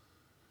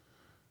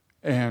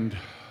 And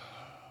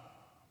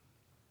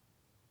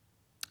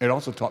it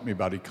also taught me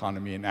about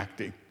economy and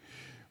acting.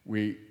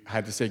 We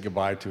had to say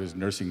goodbye to his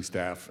nursing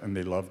staff, and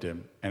they loved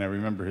him. And I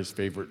remember his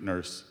favorite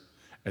nurse,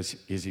 as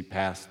he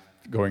passed,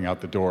 going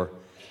out the door,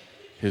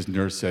 his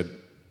nurse said,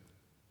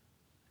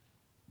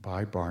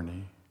 "Bye,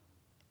 Barney."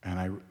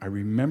 And I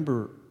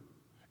remember,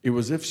 it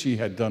was as if she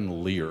had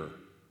done Lear,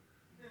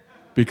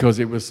 because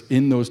it was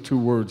in those 2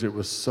 words, it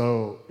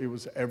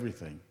was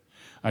everything.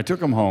 I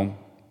took him home,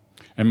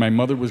 and my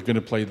mother was going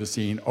to play the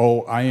scene,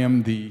 "Oh, I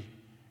am the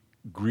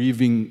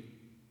grieving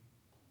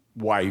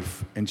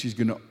wife," and she's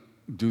going to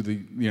do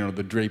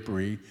the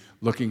drapery,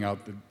 looking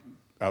out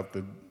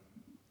the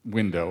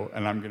window,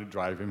 and I'm going to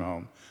drive him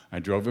home. I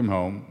drove him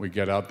home. We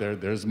get out there.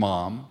 There's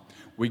Mom.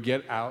 We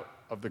get out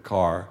of the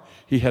car.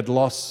 He had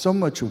lost so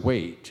much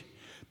weight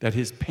that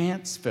his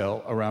pants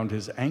fell around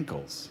his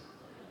ankles.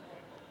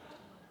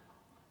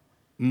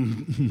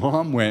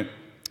 Mom went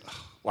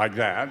like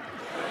that.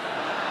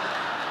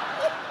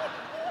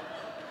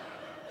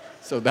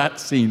 So that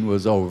scene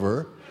was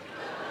over.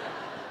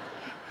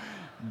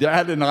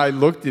 Dad and I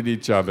looked at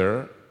each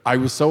other. I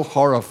was so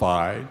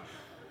horrified.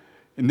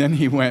 And then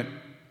he went.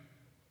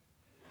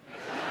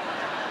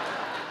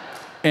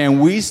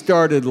 And we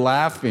started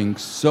laughing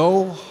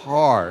so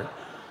hard.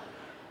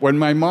 When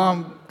my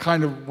mom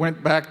kind of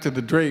went back to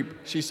the drape,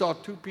 she saw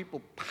 2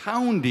 people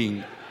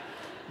pounding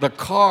the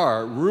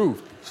car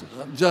roof,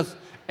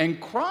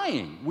 and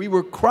crying. We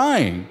were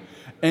crying.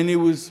 And it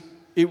was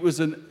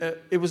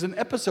an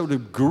episode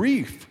of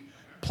grief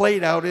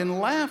played out in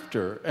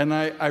laughter. And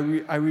I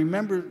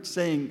remember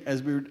saying,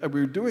 as we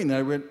were doing that,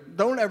 I went,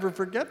 don't ever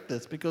forget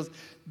this, because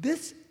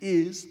this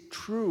is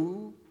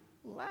true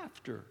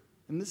laughter.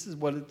 And this is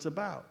what it's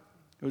about.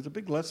 It was a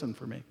big lesson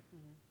for me.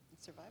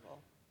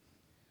 Survival.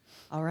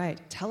 All right.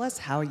 Tell us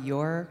how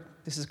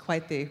this is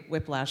quite the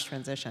whiplash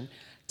transition.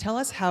 Tell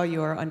us how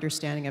your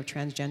understanding of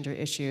transgender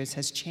issues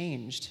has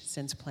changed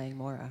since playing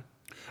Mora.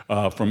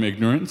 From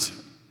ignorance.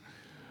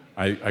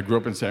 I grew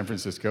up in San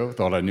Francisco,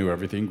 thought I knew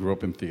everything, grew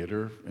up in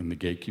theater, in the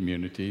gay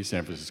community,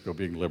 San Francisco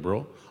being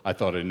liberal. I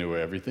thought I knew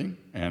everything,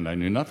 and I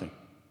knew nothing.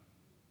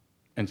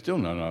 And still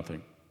know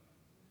nothing.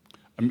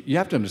 I mean, you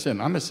have to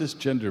understand, I'm a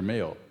cisgender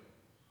male.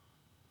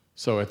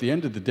 So at the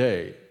end of the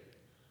day,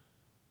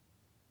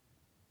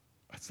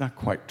 it's not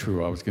quite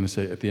true. I was going to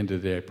say, at the end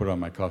of the day, I put on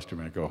my costume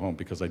and I go home,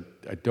 because I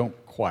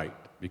don't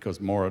quite,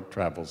 because Maura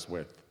travels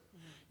with.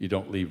 You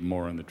don't leave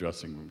Maura in the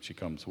dressing room, she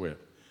comes with.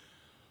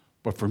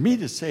 But for me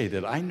to say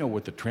that I know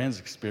what the trans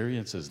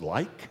experience is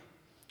like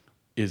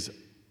is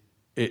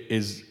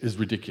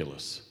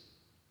ridiculous.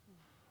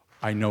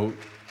 I know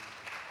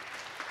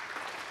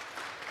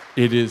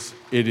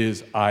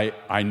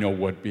I know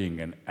what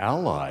being an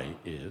ally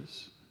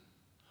is.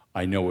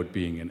 I know what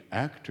being an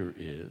actor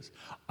is.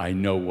 I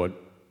know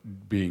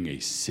what being a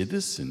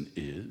citizen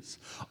is.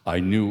 I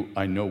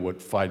know what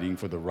fighting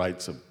for the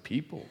rights of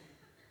people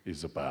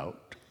is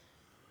about.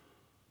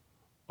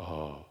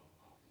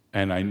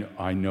 And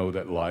I know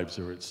that lives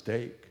are at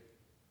stake.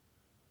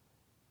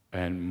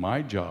 And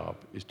my job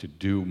is to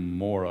do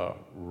Mora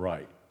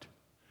right.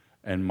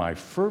 And my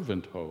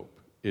fervent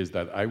hope is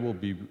that I will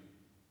be,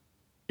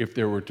 if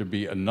there were to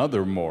be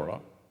another Mora,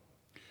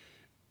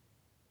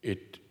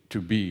 it to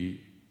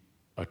be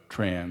a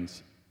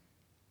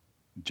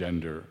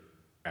transgender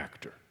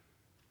actor.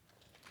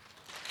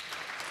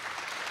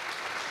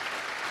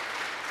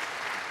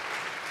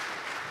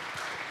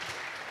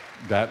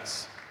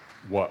 That's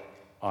what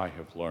I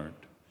have learned.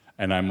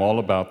 And I'm all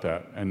about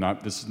that. And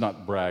this is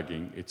not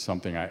bragging, it's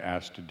something I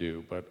asked to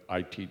do, but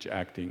I teach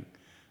acting,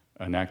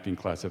 an acting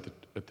class at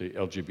the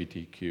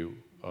LGBTQ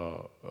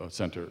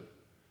Center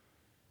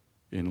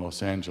in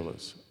Los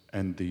Angeles.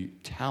 And the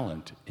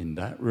talent in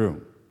that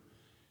room,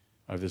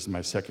 this is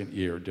my second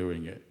year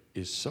doing it,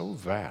 is so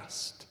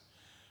vast.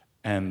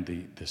 And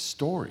the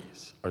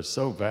stories are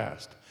so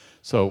vast.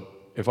 So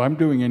if I'm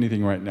doing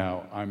anything right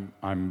now,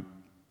 I'm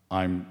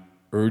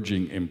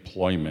urging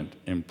employment.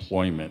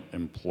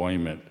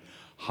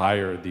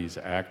 Hire these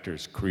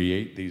actors,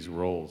 create these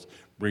roles,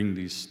 bring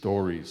these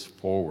stories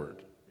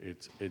forward.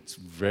 It's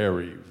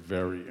very,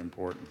 very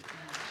important.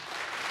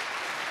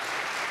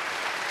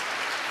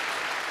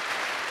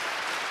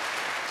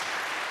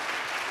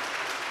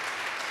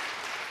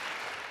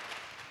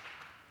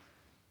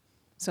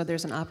 So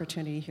there's an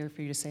opportunity here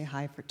for you to say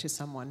hi to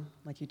someone,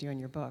 like you do in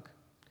your book.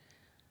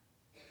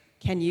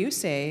 Can you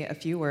say a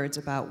few words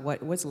about what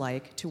it was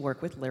like to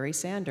work with Larry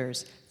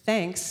Sanders?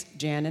 Thanks,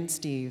 Jan and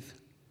Steve.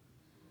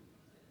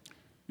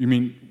 You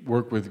mean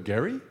work with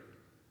Gary?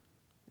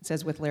 It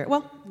says with Larry.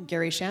 Well,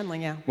 Gary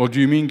Shandling, yeah. Well, do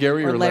you mean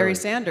Gary or Larry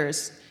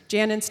Sanders?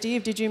 Jan and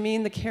Steve, did you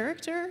mean the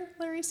character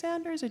Larry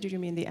Sanders, or did you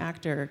mean the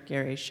actor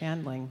Gary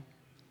Shandling?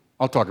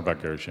 I'll talk about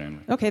Gary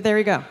Shandling. Okay, there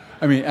you go.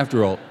 I mean,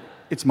 after all,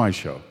 it's my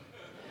show.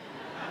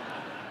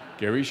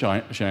 Gary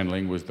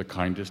Shandling was the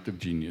kindest of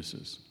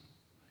geniuses.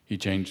 He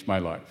changed my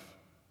life.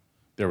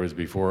 There was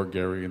before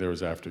Gary, and there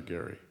was after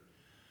Gary.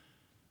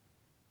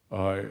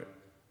 I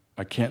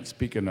can't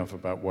speak enough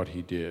about what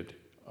he did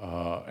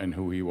and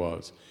who he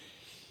was.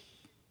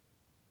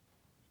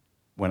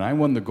 When I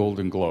won the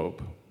Golden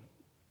Globe,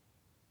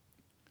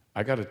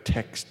 I got a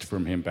text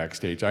from him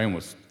backstage. I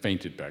almost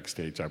fainted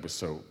backstage. I was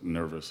so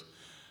nervous.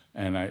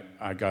 And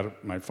I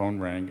got, my phone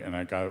rang, and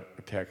I got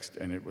a text,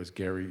 and it was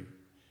Gary.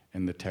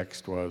 And the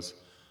text was,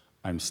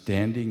 "I'm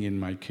standing in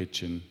my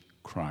kitchen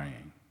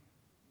crying."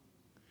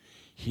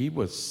 He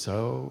was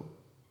so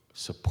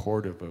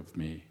supportive of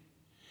me.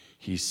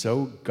 He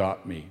so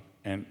got me,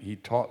 and he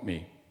taught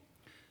me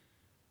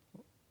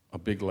a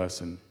big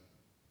lesson,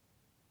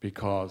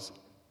 because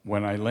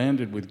when I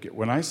landed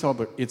when I saw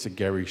It's a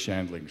Gary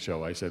Shandling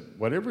show, I said,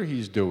 whatever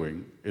he's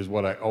doing is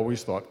what I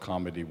always thought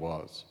comedy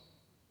was.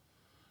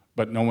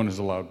 But no one has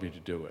allowed me to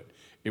do it.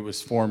 It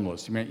was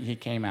formless. He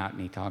came out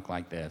and he talked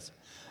like this.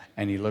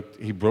 And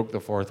he broke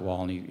the fourth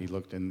wall, and he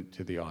looked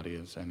into the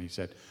audience, and he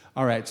said,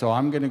 all right, so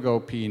I'm going to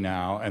go pee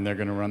now, and they're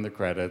going to run the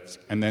credits.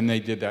 And then they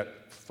did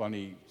that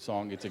funny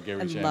song, It's a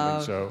Gary Shandling Show. I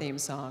love the theme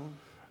song.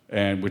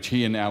 And which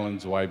he and Alan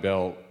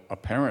Zweibel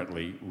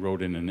apparently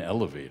wrote in an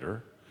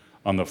elevator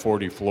on the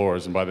 40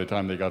 floors, and by the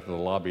time they got to the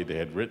lobby, they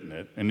had written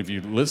it. And if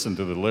you listen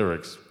to the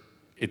lyrics,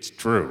 it's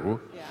true.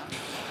 Yeah.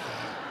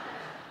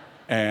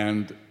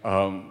 And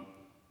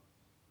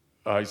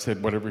I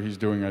said, whatever he's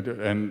doing, I do.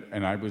 And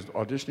I was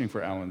auditioning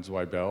for Alan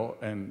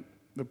Zweibel, and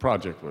the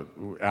project was,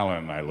 Alan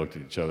and I looked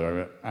at each other. I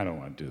went, I don't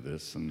want to do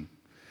this. And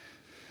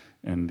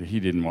he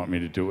didn't want me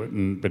to do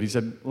it. But he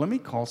said, let me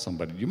call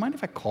somebody. Do you mind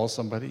if I call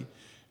somebody?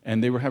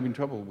 And they were having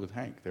trouble with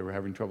Hank. They were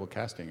having trouble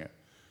casting it.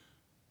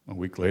 A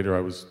week later, I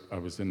was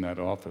in that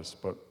office.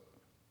 But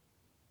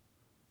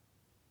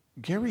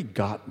Gary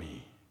got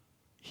me.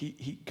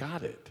 He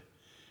got it.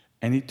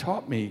 And he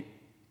taught me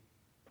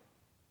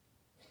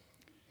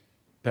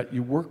that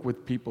you work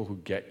with people who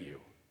get you.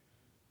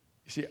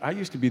 You see, I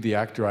used to be the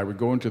actor. I would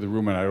go into the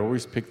room and I'd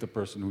always pick the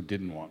person who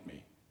didn't want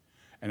me.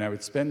 And I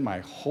would spend my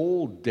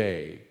whole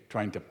day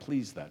trying to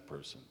please that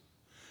person.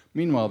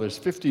 Meanwhile, there's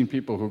 15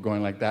 people who are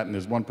going like that, and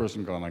there's one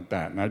person going like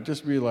that. And I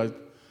just realized,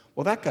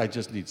 well, that guy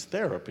just needs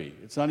therapy.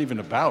 It's not even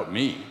about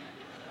me.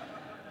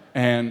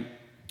 And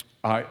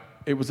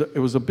it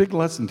was a big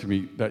lesson to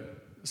me that,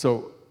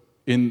 so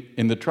in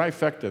the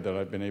trifecta that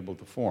I've been able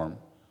to form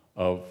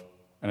of,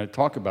 and I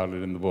talk about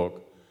it in the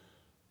book,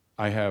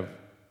 I have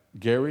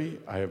Gary,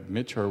 I have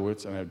Mitch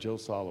Hurwitz, and I have Jill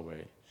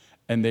Soloway.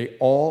 And they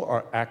all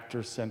are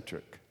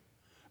actor-centric.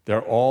 They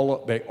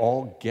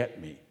all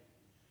get me.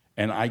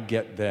 And I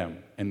get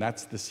them. And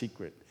that's the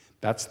secret.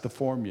 That's the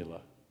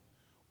formula.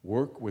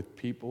 Work with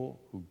people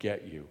who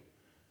get you.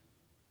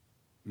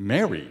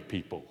 Marry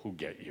people who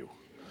get you.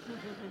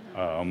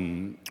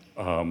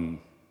 I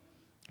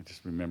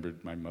just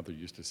remembered my mother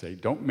used to say,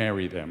 don't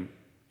marry them,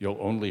 you'll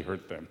only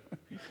hurt them.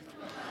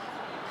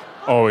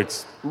 Oh,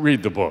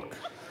 read the book.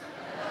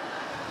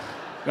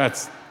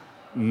 That's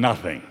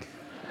nothing.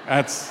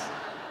 That's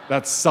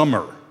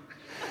summer.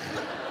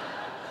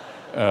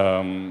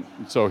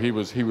 So he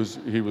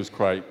was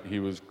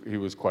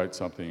quite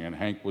something, and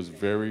Hank was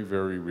very,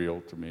 very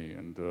real to me,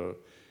 and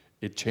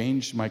it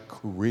changed my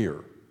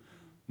career.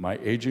 My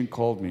agent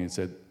called me and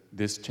said,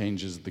 "This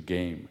changes the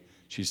game."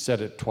 She said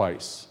it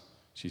twice.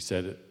 She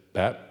said it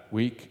that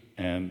week,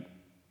 and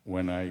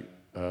when I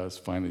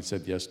finally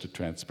said yes to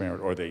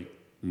Transparent, or they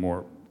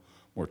more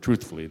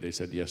truthfully, they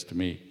said yes to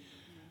me,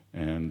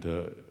 and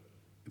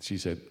she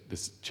said,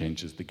 "This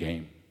changes the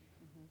game."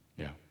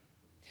 Mm-hmm. Yeah.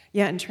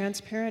 Yeah, and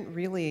Transparent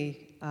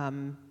really,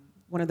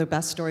 one of the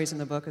best stories in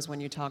the book is when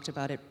you talked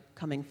about it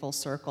coming full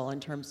circle in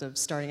terms of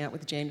starting out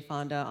with Jane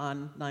Fonda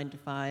on 9 to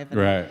 5, and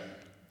right.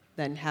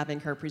 then having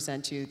her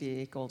present you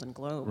the Golden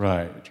Globe.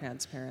 Right. For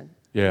Transparent.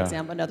 Yeah.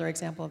 Another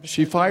example of.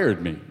 She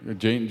fired me.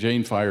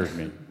 Jane fired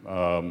me.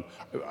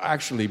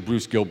 Actually,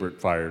 Bruce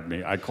Gilbert fired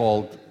me. I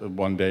called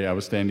one day. I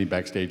was standing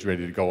backstage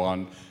ready to go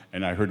on,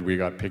 and I heard we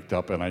got picked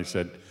up, and I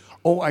said,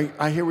 "Oh,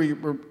 I hear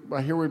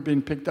we're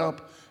being picked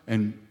up."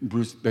 And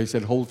they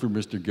said, "Hold for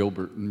Mr.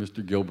 Gilbert." And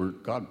Mr.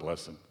 Gilbert, God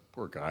bless him,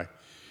 poor guy.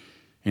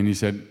 And he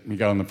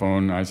got on the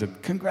phone, and I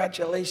said,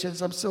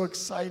 "Congratulations, I'm so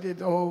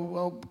excited. Oh,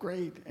 well,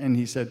 great." And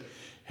he said,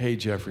 "Hey,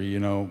 Jeffrey,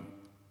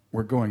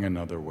 we're going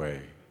another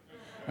way."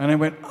 And I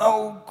went,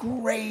 "Oh,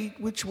 great,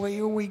 which way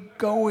are we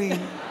going?"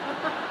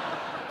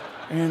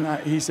 And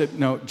he said,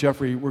 "No,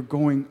 Jeffrey, we're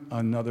going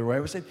another way."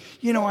 I said,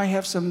 "I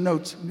have some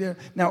notes.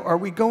 Now, are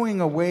we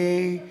going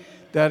away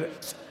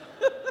that..."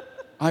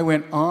 I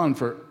went on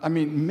for,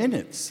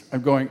 minutes.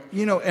 I'm going,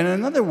 and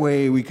another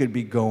way we could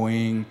be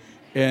going.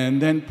 And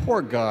then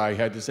poor guy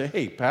had to say,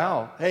 "Hey,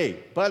 pal,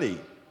 hey, buddy,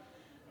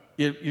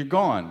 you're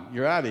gone.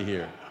 You're out of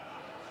here."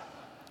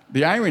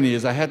 The irony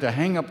is I had to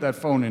hang up that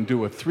phone and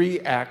do a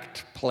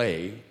 3-act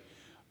play,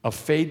 a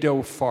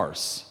Feydeau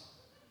farce.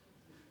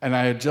 And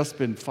I had just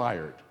been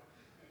fired.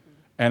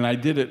 And I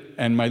did it,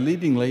 and my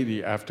leading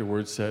lady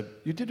afterwards said,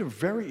 "You did a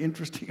very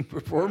interesting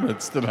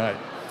performance tonight."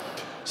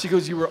 She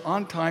goes, "You were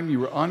on time, you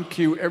were on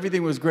cue,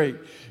 everything was great,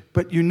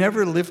 but you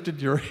never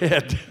lifted your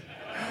head."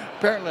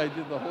 Apparently I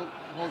did the whole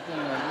thing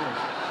like this.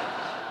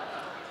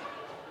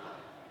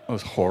 It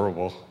was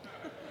horrible.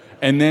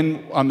 And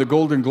then on the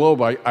Golden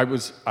Globe, I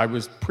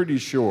was pretty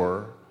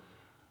sure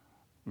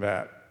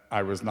that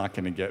I was not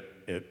going to get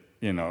it,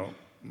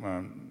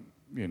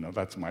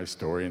 that's my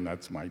story and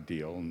that's my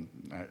deal, and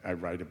I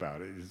write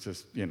about it. It's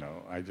just,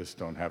 I just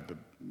don't have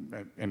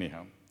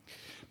anyhow.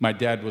 My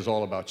dad was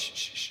all about, shh,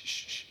 shh, shh,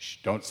 shh, shh,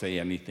 don't say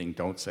anything,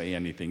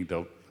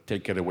 they'll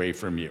take it away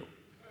from you.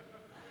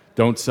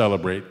 Don't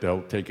celebrate,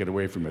 they'll take it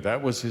away from you.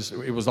 That was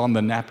it was on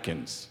the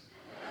napkins.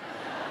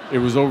 It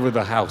was over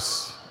the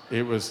house.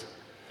 It was,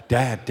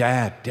 Dad,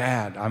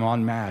 I'm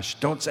on MASH.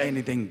 Don't say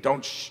anything,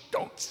 don't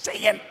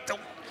say anything.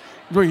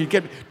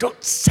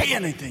 Don't say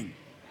anything.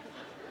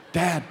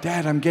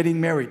 Dad, I'm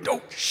getting married.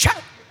 Don't,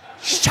 shut.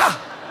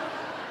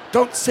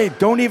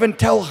 Don't even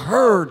tell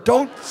her,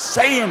 don't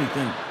say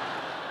anything.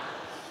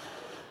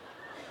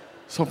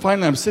 So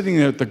finally, I'm sitting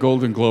there at the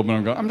Golden Globe, and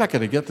I'm going, I'm not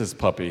going to get this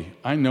puppy.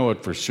 I know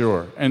it for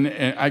sure. And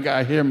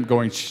I hear him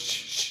going, shh,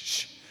 shh,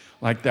 shh,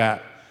 like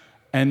that.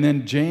 And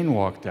then Jane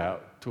walked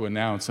out to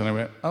announce, and I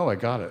went, oh, I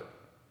got it.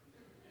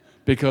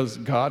 Because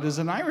God is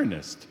an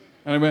ironist.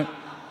 And I went,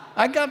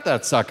 I got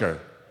that sucker.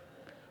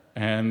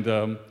 And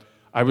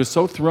I was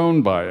so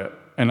thrown by it,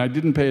 and I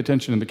didn't pay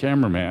attention to the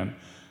cameraman,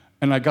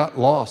 and I got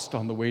lost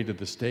on the way to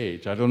the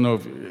stage. I don't know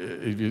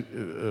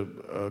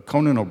if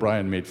Conan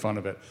O'Brien made fun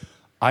of it.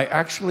 I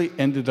actually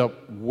ended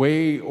up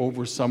way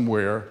over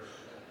somewhere,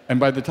 and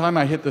by the time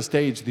I hit the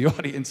stage, the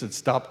audience had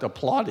stopped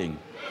applauding.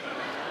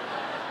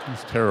 It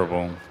was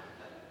terrible.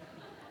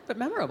 But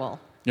memorable.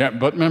 Yeah,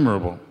 but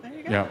memorable. There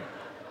you go. Yeah.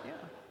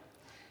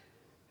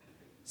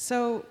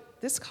 So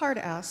this card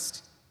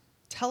asked,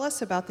 tell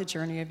us about the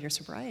journey of your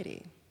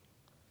sobriety.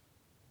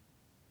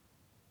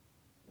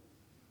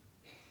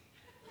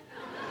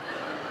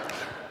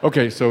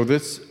 Okay, so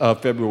this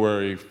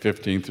February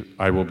 15th,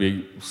 I will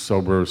be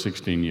sober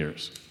 16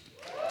 years.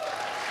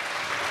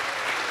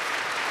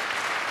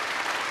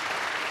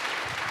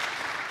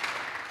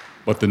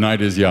 But the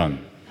night is young.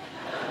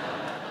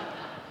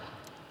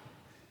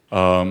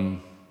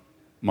 Mom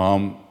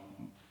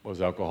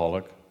was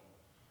alcoholic,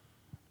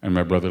 and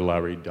my brother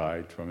Larry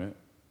died from it.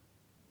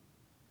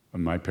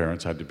 And my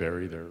parents had to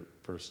bury their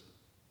first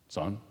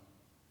son.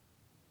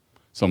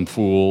 Some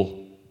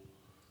fool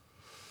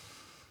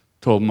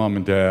told Mom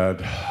and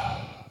Dad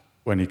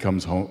when he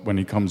comes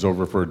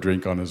over for a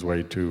drink on his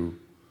way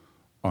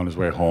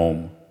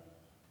home,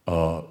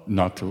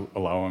 not to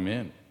allow him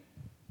in,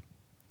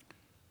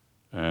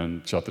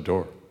 and shut the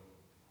door.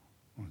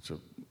 It's a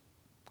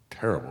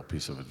terrible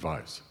piece of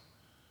advice.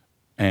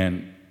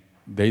 And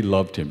they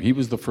loved him. He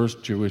was the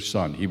first Jewish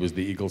son. He was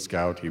the Eagle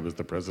Scout. He was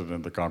the president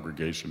of the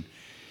congregation.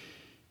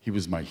 He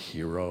was my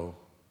hero.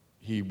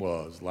 He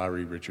was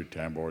Larry Richard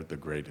Tambor, the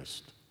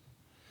greatest.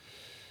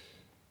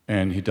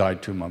 And he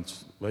died 2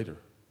 months later.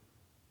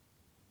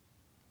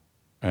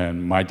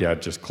 And my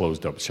dad just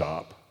closed up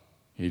shop.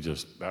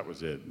 That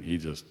was it. He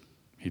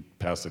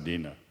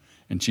Pasadena.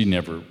 And she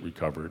never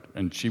recovered.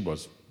 And she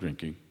was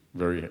drinking.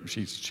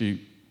 She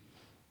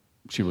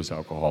was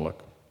alcoholic.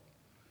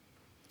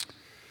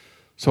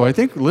 So I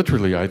think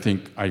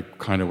I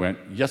kind of went,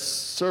 yes,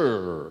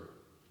 sir.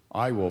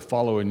 I will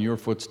follow in your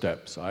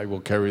footsteps. I will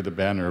carry the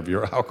banner of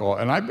your alcohol.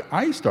 And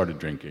I started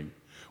drinking.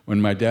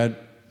 When my dad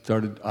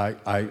started,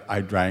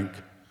 I drank.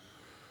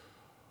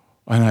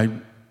 And I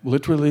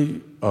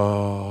literally,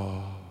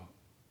 I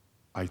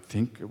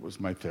think it was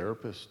my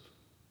therapist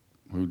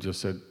who just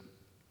said,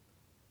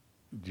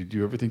 did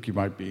you ever think you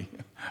might be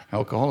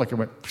alcoholic? I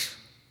went,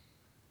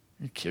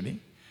 are you kidding?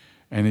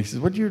 And he says,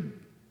 what did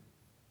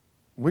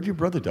your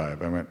brother die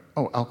of? I went,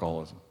 oh,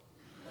 alcoholism.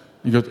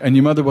 He goes, and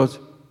your mother was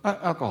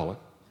alcoholic.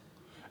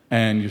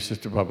 And your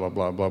sister, blah, blah,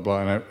 blah, blah,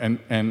 blah.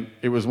 And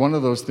it was one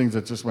of those things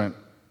that just went,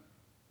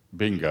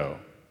 bingo.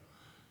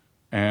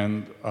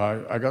 And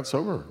I got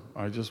sober.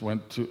 I just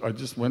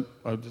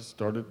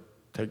started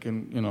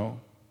taking,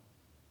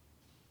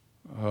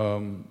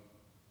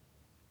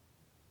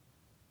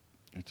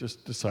 I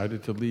just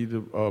decided to lead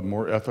a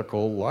more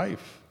ethical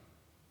life.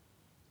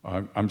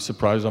 I'm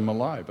surprised I'm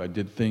alive. I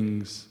did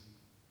things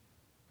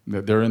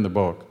that they're in the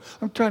book.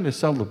 I'm trying to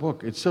sell the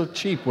book. It's so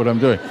cheap what I'm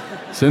doing.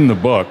 It's in the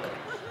book.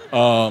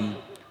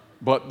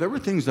 But there were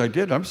things I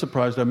did. I'm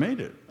surprised I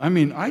made it. I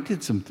mean, I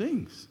did some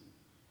things.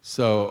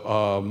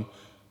 So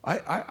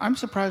I'm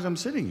surprised I'm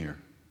sitting here.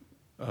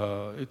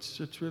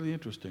 It's really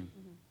interesting.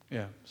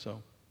 Yeah,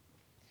 so.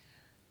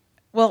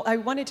 Well, I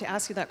wanted to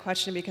ask you that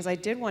question because I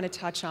did want to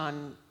touch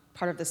on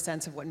part of the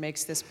sense of what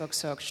makes this book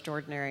so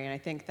extraordinary. And I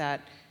think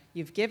that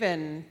you've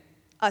given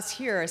us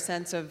here a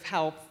sense of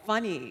how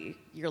funny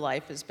your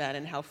life has been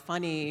and how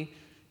funny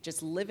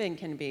just living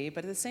can be.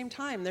 But at the same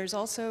time, there's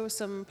also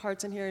some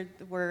parts in here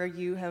where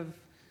you have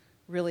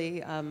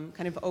really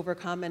kind of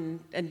overcome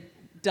and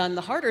done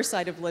the harder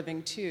side of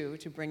living too,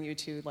 to bring you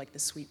to like the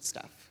sweet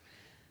stuff.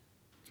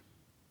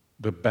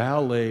 The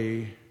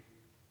ballet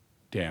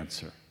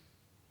dancer,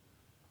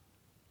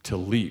 to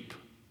leap.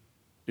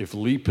 If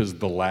leap is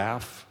the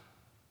laugh,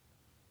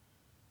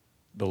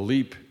 the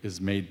leap is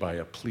made by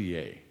a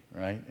plie,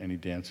 right? Any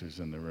dancers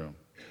in the room?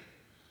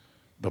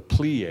 The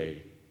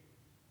plie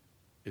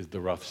is the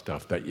rough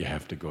stuff that you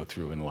have to go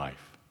through in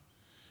life.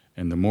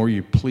 And the more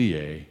you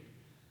plie,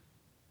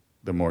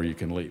 the more you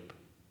can leap.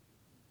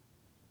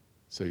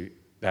 So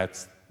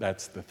that's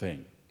the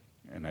thing.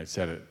 And I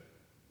said it,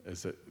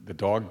 is that the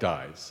dog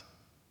dies,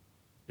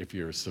 if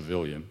you're a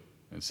civilian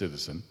and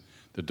citizen,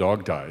 the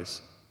dog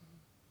dies,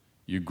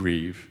 you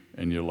grieve,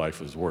 and your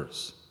life is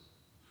worse.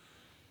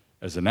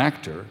 As an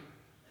actor,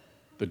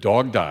 the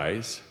dog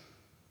dies,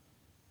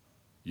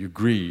 you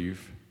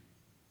grieve,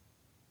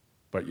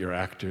 but your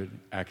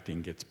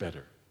acting gets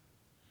better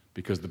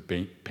because the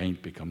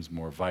paint becomes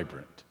more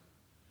vibrant.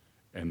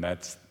 And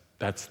that's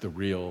the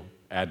real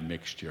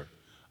admixture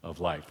of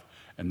life.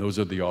 And those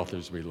are the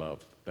authors we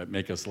love that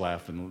make us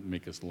laugh and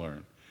make us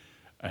learn.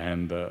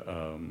 And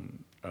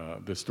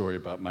the story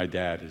about my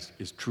dad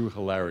is true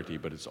hilarity,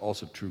 but it's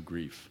also true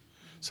grief.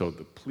 So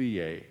the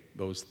plie,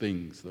 those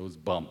things, those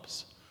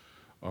bumps,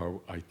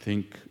 I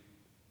think,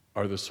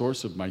 are the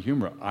source of my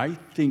humor. I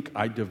think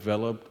I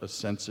developed a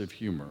sense of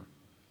humor.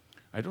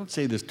 I don't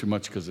say this too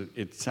much because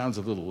it sounds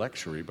a little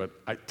lectury, but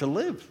to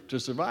live, to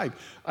survive.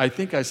 I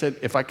think I said,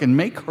 if I can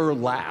make her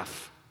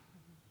laugh,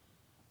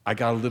 I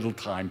got a little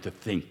time to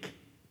think.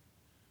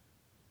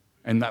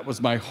 And that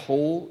was my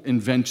whole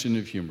invention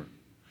of humor,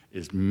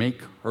 is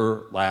make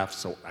her laugh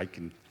so I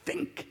can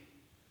think.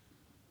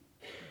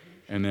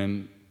 And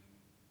then,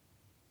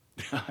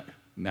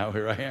 now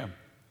here I am,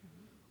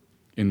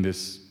 in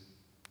this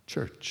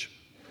church.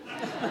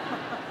 I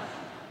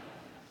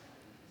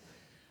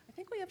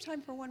think we have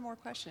time for one more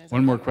question.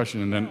 One more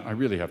question, and then I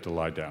really have to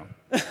lie down.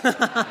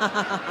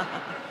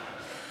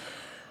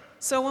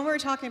 So when we were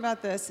talking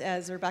about this,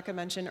 as Rebecca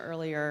mentioned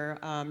earlier,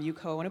 you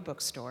co-own a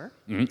bookstore.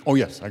 Mm-hmm. Oh,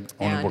 yes, I own a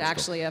bookstore. And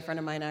actually, a friend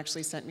of mine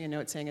actually sent me a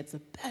note saying it's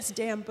the best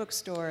damn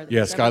bookstore.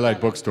 Yeah,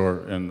 Skylight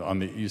Bookstore and on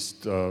the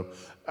east.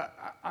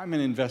 I'm an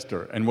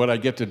investor, and what I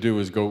get to do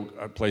is go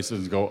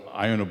places and go,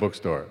 I own a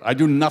bookstore. I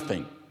do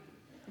nothing,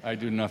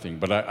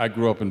 but I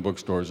grew up in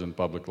bookstores and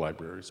public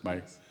libraries.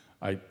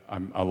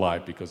 I'm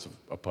alive because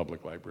of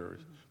public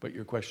libraries. But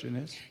your question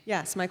is?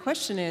 Yes, my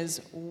question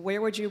is,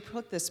 where would you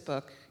put this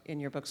book in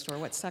your bookstore?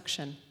 What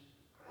section?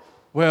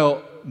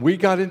 Well, we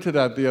got into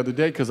that the other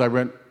day because I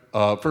went,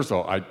 first of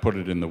all, I put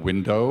it in the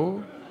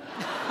window.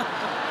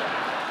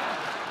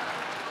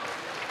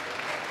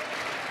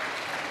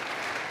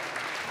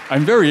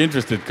 I'm very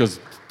interested because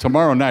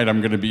tomorrow night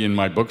I'm going to be in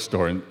my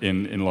bookstore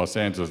in Los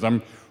Angeles.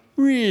 I'm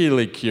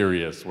really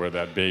curious where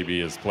that baby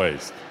is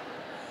placed.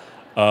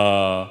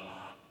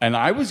 And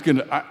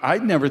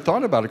I'd never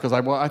thought about it because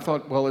I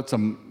thought, well, it's a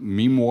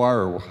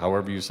memoir or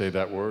however you say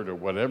that word or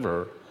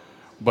whatever.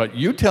 But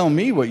you tell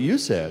me what you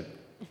said.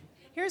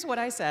 Here's what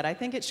I said. I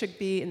think it should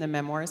be in the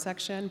memoir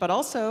section, but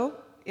also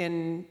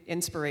in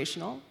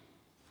inspirational.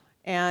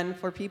 And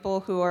for people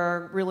who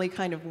are really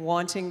kind of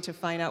wanting to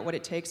find out what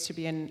it takes to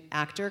be an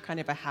actor, kind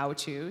of a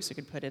how-to, so you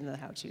could put it in the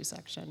how-to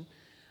section.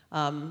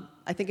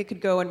 I think it could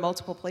go in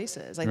multiple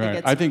places.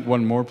 I think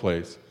one more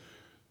place.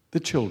 The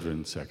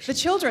children's section. The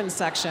children's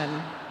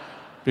section.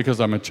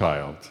 Because I'm a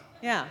child.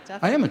 Yeah,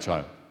 definitely. I am a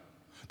child.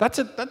 That's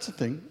a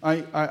thing.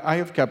 I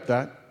have kept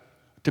that,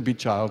 to be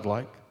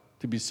childlike,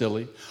 to be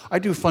silly. I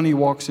do funny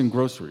walks in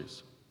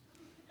groceries.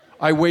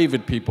 I wave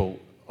at people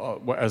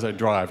as I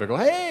drive. I go,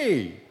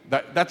 hey!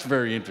 That's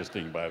very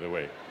interesting, by the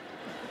way.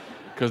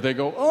 Because they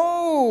go,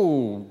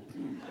 oh,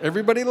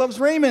 everybody loves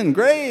Raymond,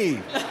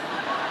 great!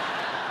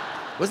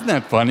 Wasn't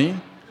that funny?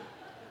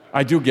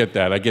 I do get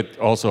that. I get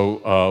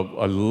also,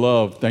 I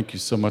love, thank you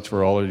so much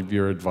for all of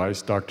your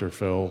advice, Dr.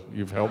 Phil.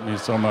 You've helped me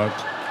so much.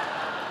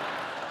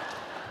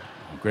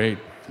 Great.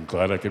 I'm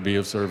glad I could be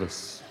of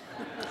service.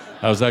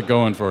 How's that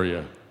going for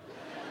you?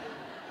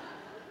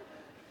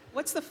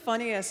 What's the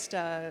funniest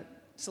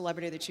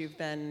celebrity that you've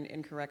been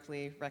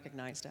incorrectly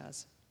recognized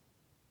as?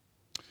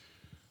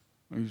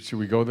 Should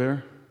we go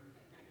there?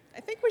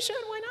 I think we should.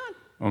 Why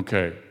not?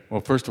 Okay.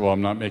 Well, first of all,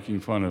 I'm not making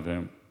fun of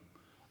him.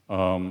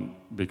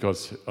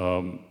 Because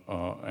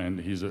and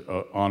he's an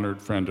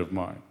honored friend of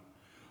mine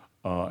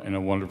and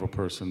a wonderful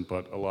person,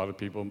 but a lot of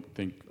people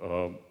think,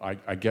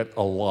 I get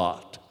a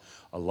lot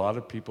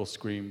of people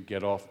scream,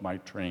 get off my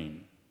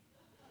train,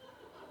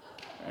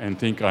 and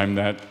think I'm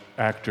that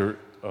actor,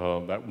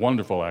 that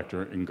wonderful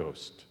actor in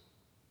Ghost.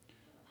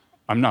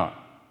 I'm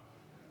not.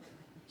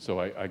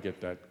 So I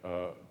get that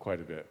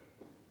quite a bit.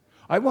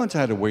 I once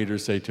had a waiter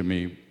say to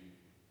me,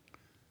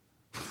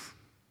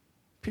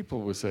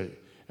 people would say,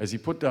 as he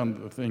put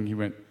down the thing, he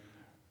went,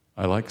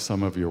 I like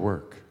some of your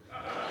work.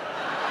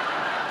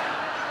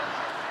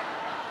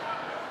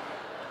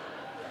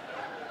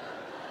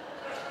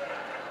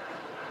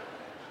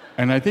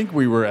 And I think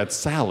we were at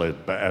Salad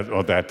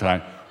at that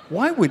time.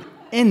 Why would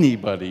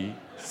anybody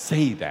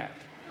say that?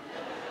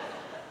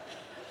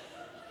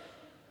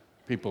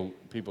 People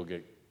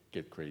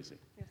get crazy.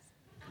 Yes.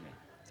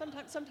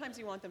 Yeah. Sometimes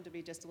you want them to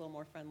be just a little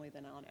more friendly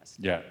than honest.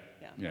 Yeah,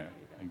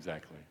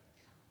 exactly.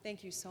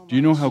 Thank you so much. Do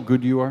you know how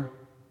good you are?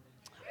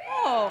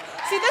 Oh,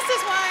 see, this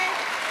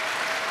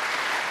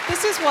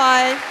is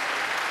why,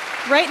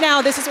 right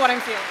now, this is what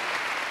I'm feeling.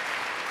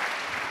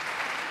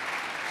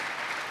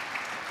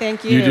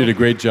 Thank you. You did a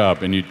great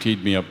job, and you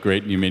teed me up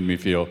great, and you made me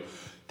feel,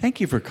 thank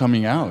you for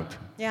coming out.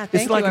 Yeah,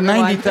 thank you,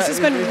 everyone. This has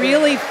been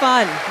really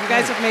fun. You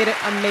guys have made it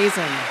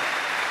amazing.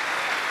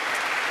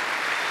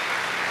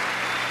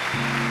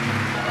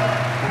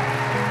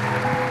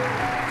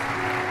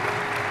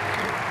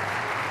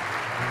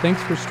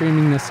 Thanks for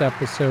streaming this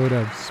episode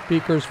of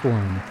Speakers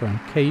Forum from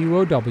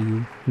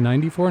KUOW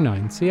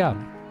 94.9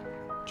 Seattle.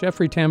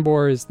 Jeffrey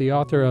Tambor is the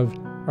author of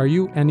Are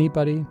You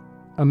Anybody?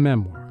 A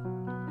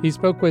Memoir. He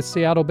spoke with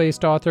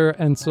Seattle-based author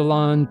and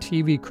Salon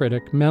TV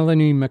critic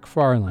Melanie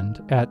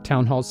McFarland at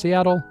Town Hall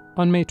Seattle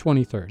on May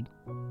 23rd.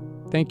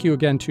 Thank you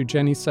again to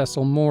Jennie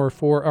Cecil Moore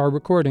for our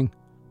recording.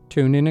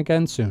 Tune in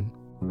again soon.